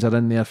friends are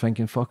in there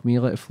thinking, fuck me,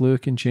 like, if Flu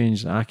can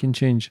change, I can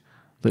change.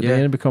 That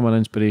they become an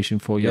inspiration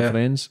for your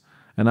friends.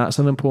 And that's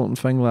an important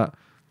thing. That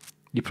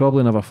you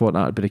probably never thought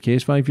that would be the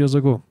case 5 years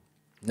ago.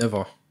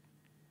 Never.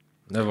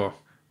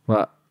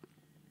 But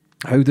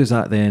how does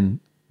that then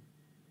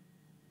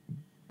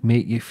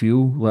make you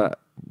feel? Like,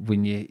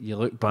 when you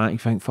look back, you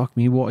think, fuck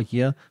me, what a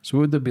year. So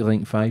what would it be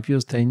like 5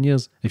 years, 10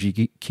 years if you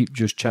keep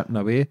just chipping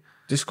away?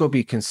 Just got to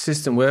be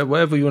consistent.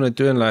 Whatever you want to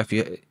do in life,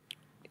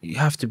 you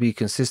have to be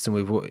consistent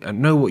with what, and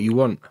know what you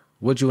want.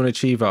 What do you want to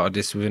achieve out of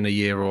this within a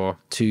year or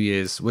 2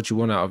 years? What do you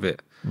want out of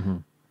it?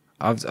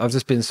 I've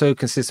just been so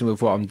consistent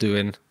with what I'm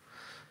doing.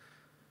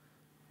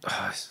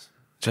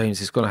 James,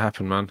 it's going to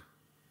happen, man.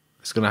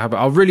 It's going to happen.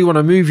 I really want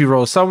a movie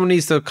role. Someone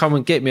needs to come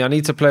and get me. I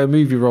need to play a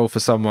movie role for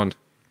someone.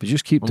 But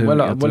just keep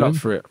doing I'm well up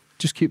for it.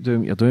 Just keep doing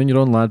what you're doing. You're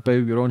on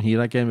Ladbow, you're on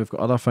here again. We've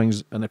got other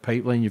things in the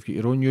pipeline. You've got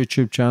your own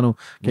YouTube channel,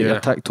 get your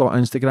TikTok,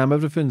 Instagram,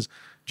 everything's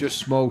just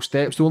small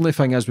steps. The only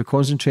thing is we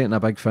concentrate on a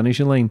big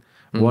finishing line.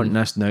 Wanting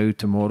this now,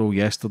 tomorrow,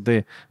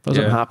 yesterday.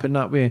 Doesn't happen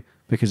that way,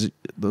 because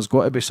there's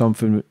got to be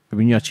something.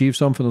 When you achieve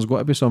something, there's got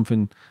to be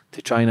something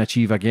to try and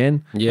achieve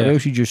again. Or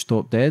else you just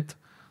stop dead.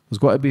 There's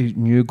got to be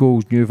new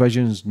goals, new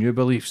visions, new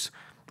beliefs.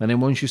 And then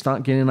once you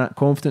start gaining that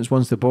confidence,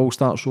 once the ball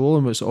starts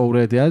rolling, which it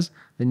already is,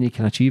 then you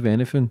can achieve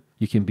anything.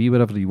 You can be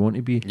wherever you want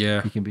to be.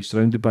 Yeah. You can be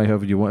surrounded by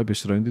whoever you want to be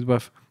surrounded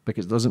with,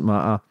 because it doesn't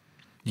matter.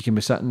 You can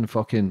be sitting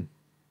fucking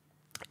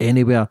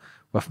anywhere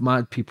with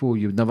mad people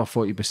you would never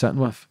thought you'd be sitting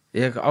with.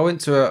 Yeah, I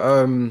went to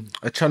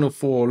a Channel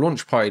 4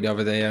 launch party the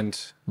other day,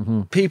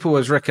 and people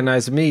was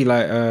recognising me,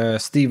 like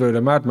Steve-O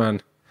the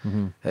Madman.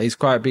 He's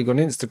quite big on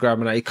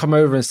Instagram, and he come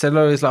over and said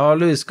hello. He's like, "Oh,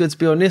 Lewis, good to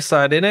be on this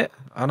side, innit?"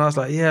 And I was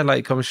like, "Yeah." Like,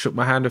 he come and shook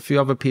my hand. A few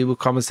other people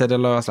come and said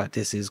hello. I was like,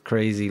 "This is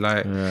crazy.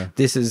 Like,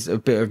 this is a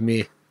bit of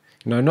me."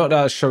 You know, not that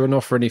I was showing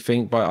off or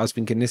anything, but I was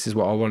thinking, this is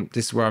what I want.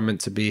 This is where I'm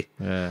meant to be.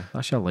 Yeah,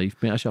 that's your life,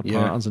 mate. That's your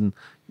patterns. And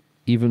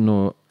even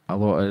though a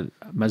lot of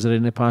misery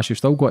in the past, you've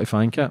still got to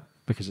thank it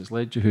because it's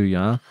led you who you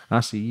are.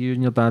 I see you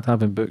and your dad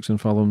having books and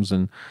films,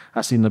 and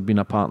I seen there being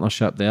a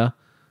partnership there.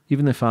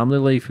 Even the family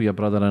life with your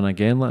brother, and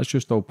again, that's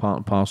just all part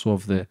and parcel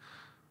of the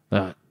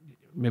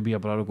maybe your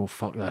brother will go,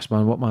 "Fuck this,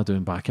 man, what am I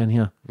doing back in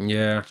here?"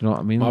 Yeah. Do you know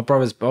what I mean? My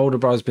older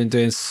brother's been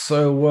doing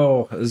so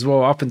well as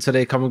well. Up until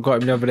they come and got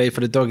him the other day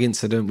for the dog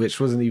incident, which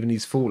wasn't even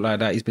his fault like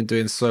that. He's been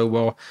doing so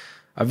well.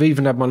 I've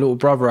even had my little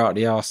brother out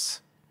the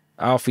house.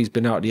 Alfie's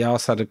been out the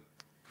house, had a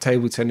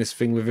table tennis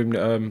thing with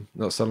him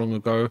not so long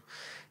ago.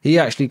 He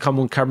actually come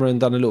on camera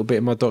and done a little bit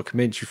of my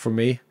documentary for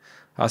me.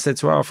 I said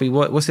to Alfie,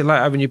 what's it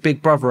like having your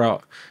big brother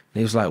out? And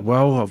he was like,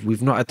 "Well,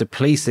 we've not had the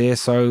police here,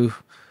 so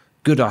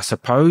good, I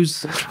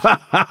suppose."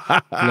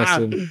 Bless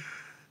him.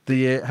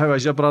 How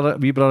is your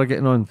wee brother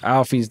getting on?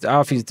 Alfie's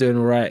doing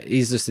all right.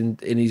 He's just in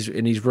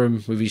his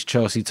room with his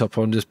Chelsea top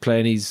on, just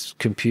playing his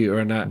computer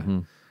and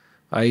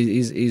that.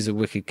 He's a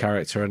wicked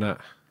character and that.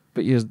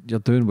 But you're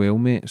doing well,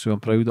 mate. So I'm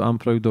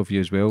proud of you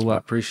as well. Like, I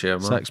appreciate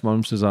it, man. 6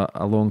 months is a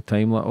long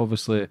time. Like,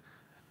 obviously,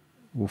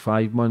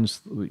 5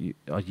 months,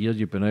 a year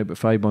you've been out, but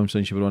 5 months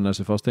since you were on this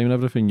the first time, and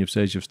everything you've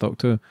said you've stuck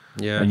to.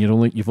 Yeah. And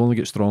you've only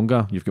got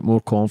stronger. You've got more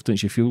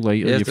confidence. You feel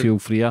lighter. You feel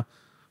freer.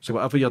 So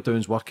whatever you're doing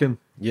is working.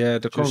 Yeah,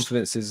 the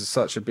confidence is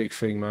such a big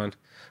thing, man.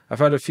 I've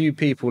had a few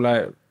people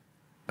like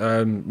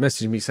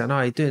message me saying,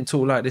 "Oh, you didn't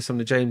talk like this on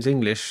the James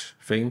English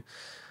thing."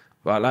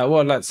 But like,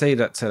 what I'd like to say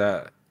to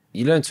that,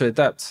 you learn to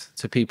adapt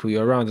to people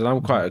you're around, and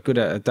I'm quite good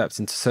at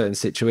adapting to certain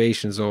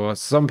situations. Or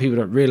some people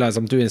don't realize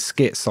I'm doing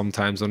skits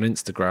sometimes on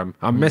Instagram.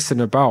 I'm messing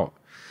about.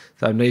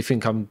 They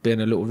think I'm being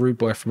a little rude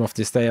boy from off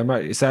this day.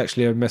 It's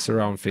actually a mess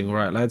around thing, all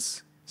right,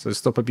 lads? So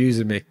stop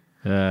abusing me.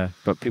 Yeah,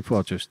 but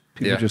people just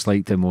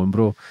like to moan,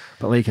 bro.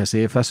 But like I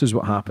say, if this is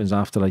what happens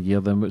after a year,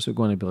 then what's it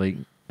going to be like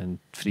in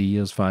 3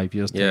 years, 5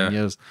 years, 10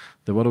 years?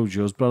 The world's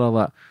yours, brother.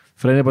 Like,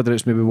 for anybody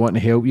that's maybe wanting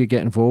to help you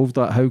get involved,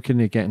 like, how can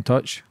they get in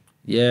touch?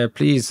 Yeah,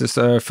 please just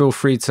feel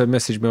free to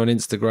message me on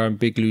Instagram,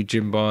 Big Lou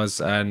Gym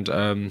Bars, and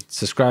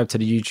subscribe to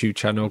the YouTube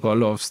channel. Got a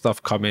lot of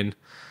stuff coming.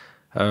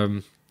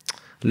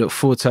 Look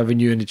forward to having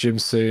you in the gym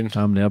soon.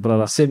 I'm there,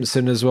 brother.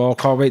 Simpson as well.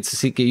 Can't wait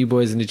to get you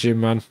boys in the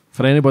gym, man.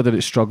 For anybody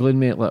that's struggling,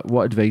 mate, like,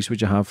 what advice would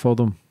you have for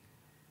them?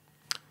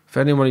 For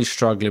anyone who's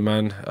struggling,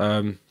 man,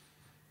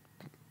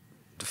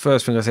 the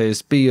first thing I say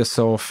is be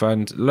yourself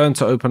and learn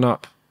to open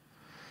up.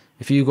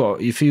 If you got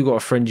a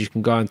friend you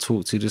can go and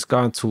talk to, just go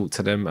and talk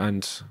to them.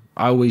 And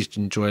I always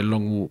enjoy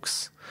long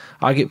walks.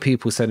 I get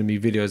people sending me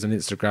videos on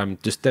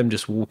Instagram,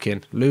 just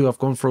walking. "Lou, I've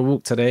gone for a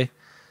walk today."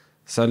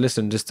 So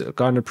listen, just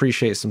go and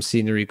appreciate some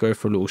scenery, go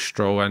for a little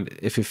stroll, and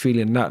if you're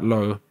feeling that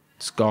low,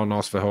 just go and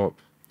ask for help.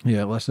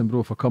 Yeah, listen,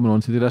 bro, for coming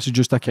on today, this is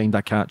just a kind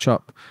of catch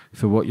up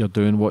for what you're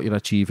doing, what you're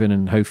achieving,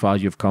 and how far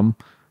you've come.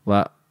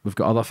 Like, we've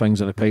got other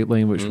things in the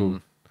pipeline which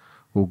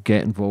we'll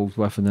get involved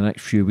with in the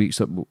next few weeks.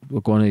 That we're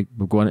going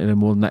into the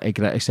more nitty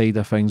gritty side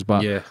of things.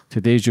 But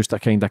today's just a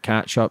kind of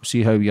catch up,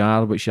 see how you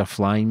are, which you're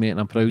flying, mate, and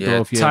I'm proud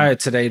of you. Tired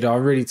today,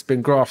 though. It's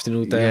been grafting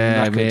all day.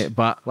 Yeah, mate.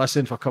 But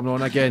listen, for coming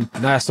on again.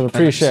 Nice, I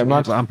appreciate it,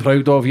 man. I'm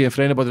proud of you. And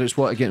for anybody that's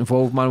want to get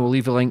involved, man, we'll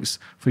leave the links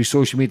for your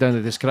social media in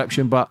the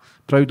description. But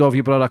proud of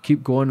you, brother.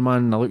 Keep going,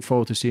 man. And I look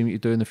forward to seeing what you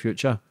do in the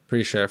future.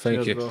 Appreciate it.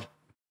 Thank you. Bro.